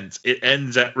it ends. It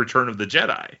ends at Return of the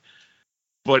Jedi,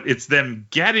 but it's them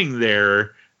getting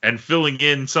there and filling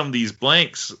in some of these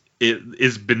blanks. It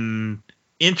has been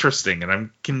interesting, and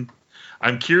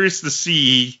I'm curious to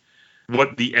see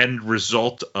what the end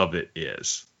result of it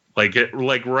is. Like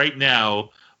right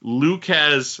now, Luke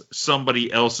has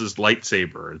somebody else's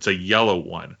lightsaber. It's a yellow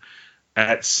one.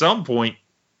 At some point,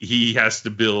 he has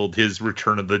to build his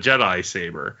Return of the Jedi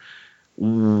saber.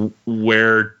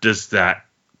 Where does that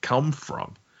come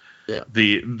from? Yeah.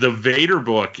 The Vader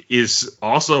book is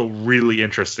also really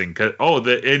interesting.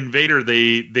 In Vader,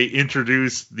 they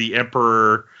introduced the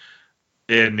Emperor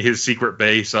in his secret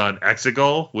base on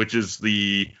Exegol, which is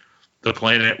the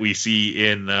planet we see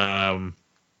in Rise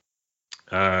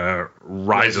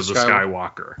of the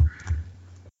Skywalker.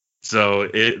 So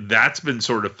that's been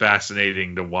sort of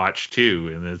fascinating to watch too,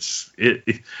 and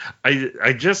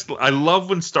I love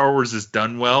when Star Wars is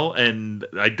done well, and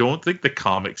I don't think the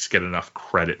comics get enough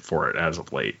credit for it as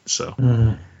of late. So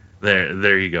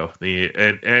there you go.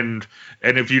 And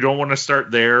if you don't want to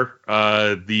start there,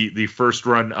 the first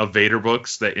run of Vader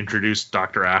books that introduced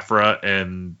Dr. Aphra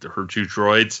and her 2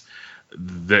 droids,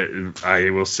 I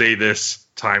will say this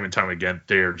time and time again,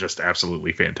 they're just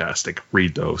absolutely fantastic.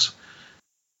 Read those.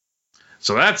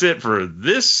 So that's it for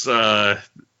this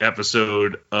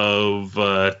episode of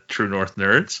True North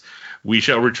Nerds. We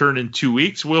shall return in 2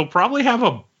 weeks. We'll probably have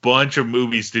a bunch of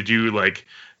movies to do, like,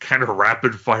 kind of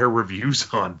rapid fire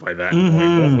reviews on by that point,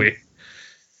 won't we?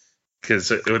 Because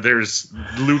there's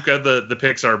Luca, the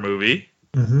Pixar movie.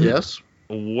 Mm-hmm. Yes.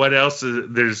 What else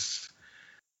there's?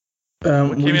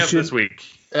 What came out this week?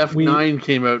 F9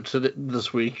 came out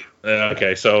this week.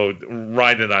 Okay, so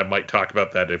Ryan and I might talk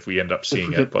about that if we end up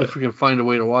seeing it. But if we can find a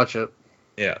way to watch it.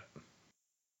 Yeah.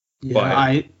 Yeah, but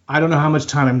I don't know how much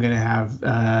time I'm going to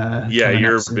have.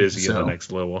 You're busy in the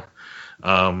next level.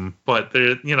 But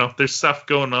there's stuff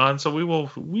going on, so we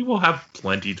will have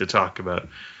plenty to talk about.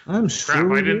 I'm sure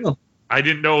we will. I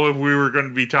didn't know if we were going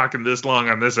to be talking this long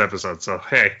on this episode, so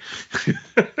hey.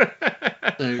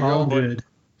 There you all go. Good.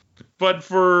 But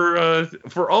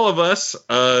for all of us,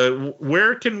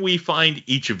 where can we find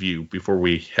each of you before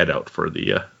we head out for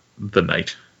the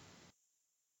night?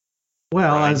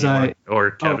 Well, Ryan,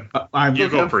 or Kevin, you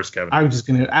go first, Kevin. I was just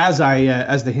gonna, as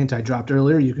the hint I dropped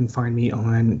earlier, you can find me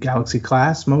on Galaxy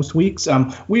Class most weeks.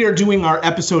 We are doing our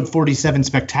episode 47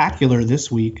 spectacular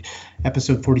this week.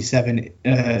 Episode 47.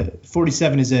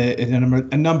 47 is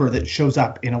a number that shows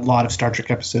up in a lot of Star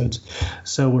Trek episodes.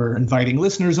 So we're inviting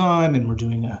listeners on, and we're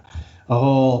doing a a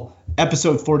whole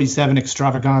episode 47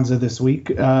 extravaganza this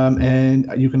week. And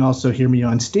you can also hear me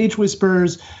on Stage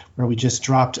Whispers, where we just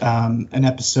dropped an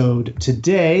episode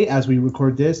today as we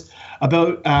record this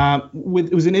about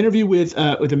it was an interview with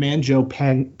a man, Joe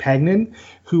Pagnon,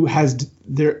 who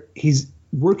he's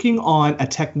working on a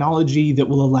technology that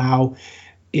will allow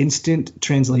instant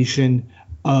translation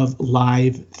of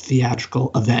live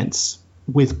theatrical events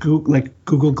with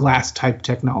Google Glass type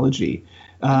technology.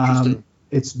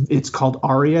 It's called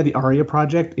Aria, the Aria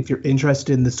project. If you're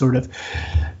interested in the sort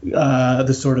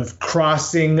of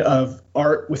crossing of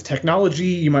art with technology,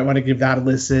 you might want to give that a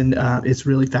listen. It's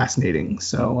really fascinating.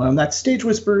 So that's Stage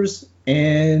Whispers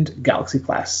and Galaxy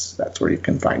Class. That's where you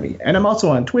can find me. And I'm also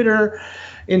on Twitter,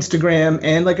 Instagram,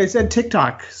 and like I said,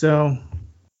 TikTok. So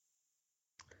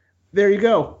there you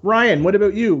go. Ryan, what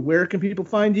about you? Where can people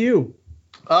find you?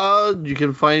 You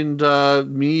can find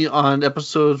me on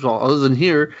episodes, well, other than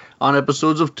here, on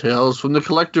episodes of Tales from the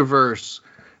Collectorverse,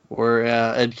 where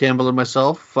Ed Campbell and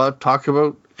myself talk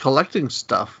about collecting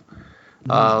stuff.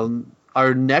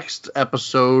 Our next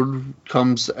episode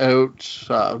comes out,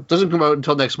 doesn't come out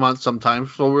until next month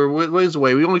sometimes, so we're ways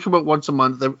away. We only come out once a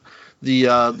month,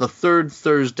 the third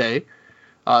Thursday.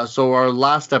 So our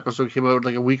last episode came out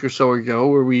like a week or so ago,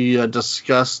 where we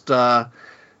discussed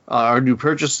our new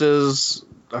purchases,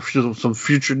 some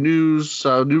future news,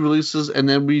 new releases, and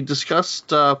then we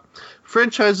discussed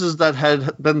franchises that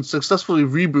had been successfully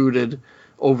rebooted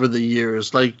over the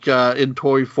years, like in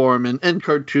toy form and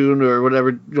cartoon or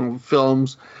whatever,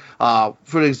 films.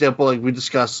 For example, like we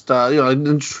discussed,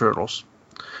 Ninja Turtles.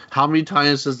 How many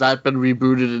times has that been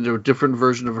rebooted into a different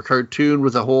version of a cartoon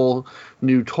with a whole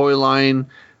new toy line?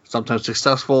 Sometimes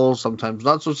successful, sometimes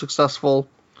not so successful.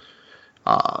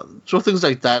 So things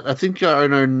like that. I think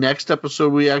in our next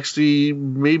episode we actually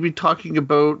may be talking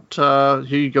about.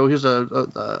 Here you go. Here's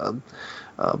a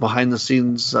behind the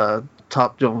scenes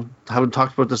top. Haven't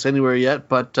talked about this anywhere yet,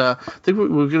 but I think we're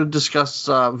going to discuss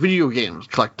video games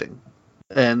collecting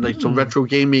and some retro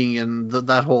gaming and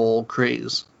that whole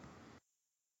craze.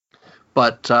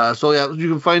 But so yeah, you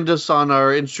can find us on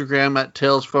our Instagram at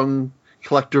Tales from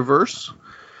Collectorverse.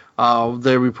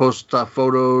 There we post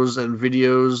photos and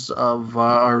videos of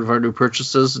our new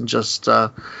purchases and just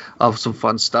of some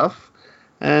fun stuff.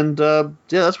 And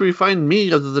that's where you find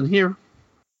me other than here.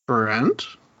 Brent?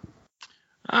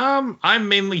 I'm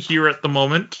mainly here at the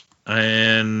moment,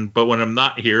 but when I'm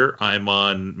not here, I'm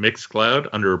on Mixcloud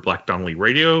under Black Donnelly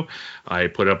Radio. I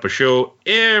put up a show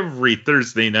every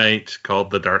Thursday night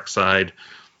called The Dark Side.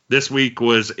 This week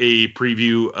was a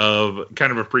preview of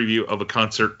a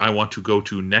concert I want to go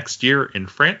to next year in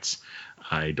France.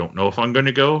 I don't know if I'm going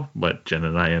to go, but Jen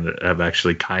and I have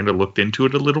actually kind of looked into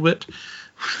it a little bit.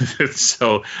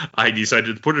 So I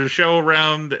decided to put a show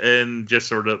around and just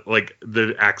sort of like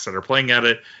the acts that are playing at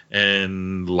it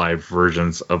and live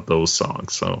versions of those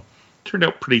songs. So it turned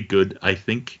out pretty good, I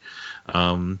think.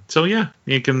 So yeah,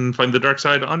 you can find The Dark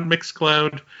Side on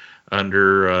Mixcloud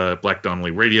under Black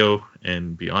Donnelly Radio,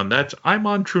 and beyond that, I'm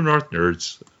on True North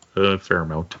Nerds a fair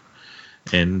amount.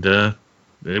 And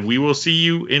we will see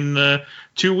you in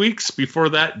 2 weeks. Before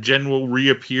that, Jen will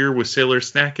reappear with Sailor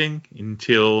Snacking.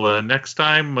 Until next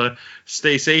time,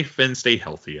 stay safe and stay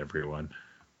healthy, everyone.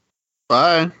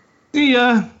 Bye. See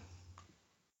ya.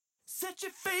 Set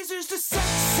your phasers to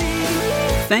sexy.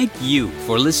 Thank you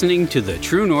for listening to the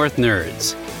True North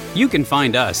Nerds. You can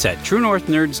find us at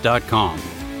TrueNorthNerds.com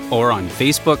or on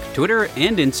Facebook, Twitter,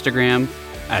 and Instagram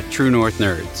at True North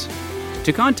Nerds.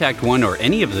 To contact one or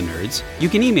any of the nerds, you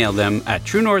can email them at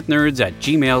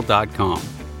truenorthnerds@gmail.com.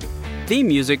 Theme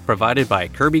music provided by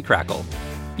Kirby Crackle.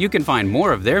 You can find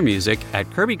more of their music at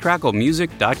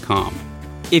kirbycracklemusic.com.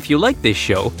 If you like this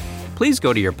show, please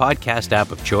go to your podcast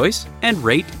app of choice and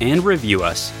rate and review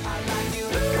us.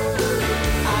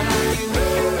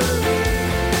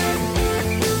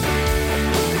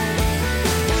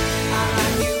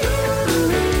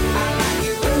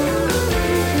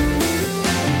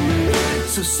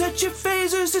 So set your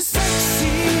phasers to sexy.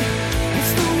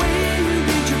 It's the way you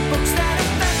read your books that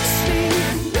affects me.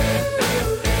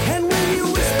 And when you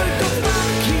whisper go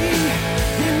funky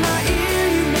in my ear,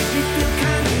 you make me feel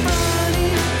kind of funny.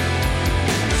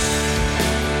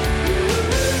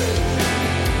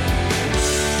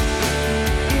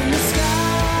 In the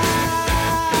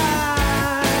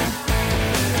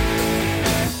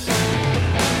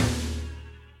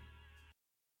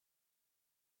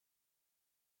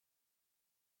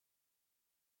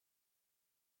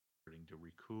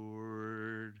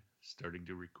Starting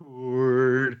to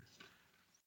record.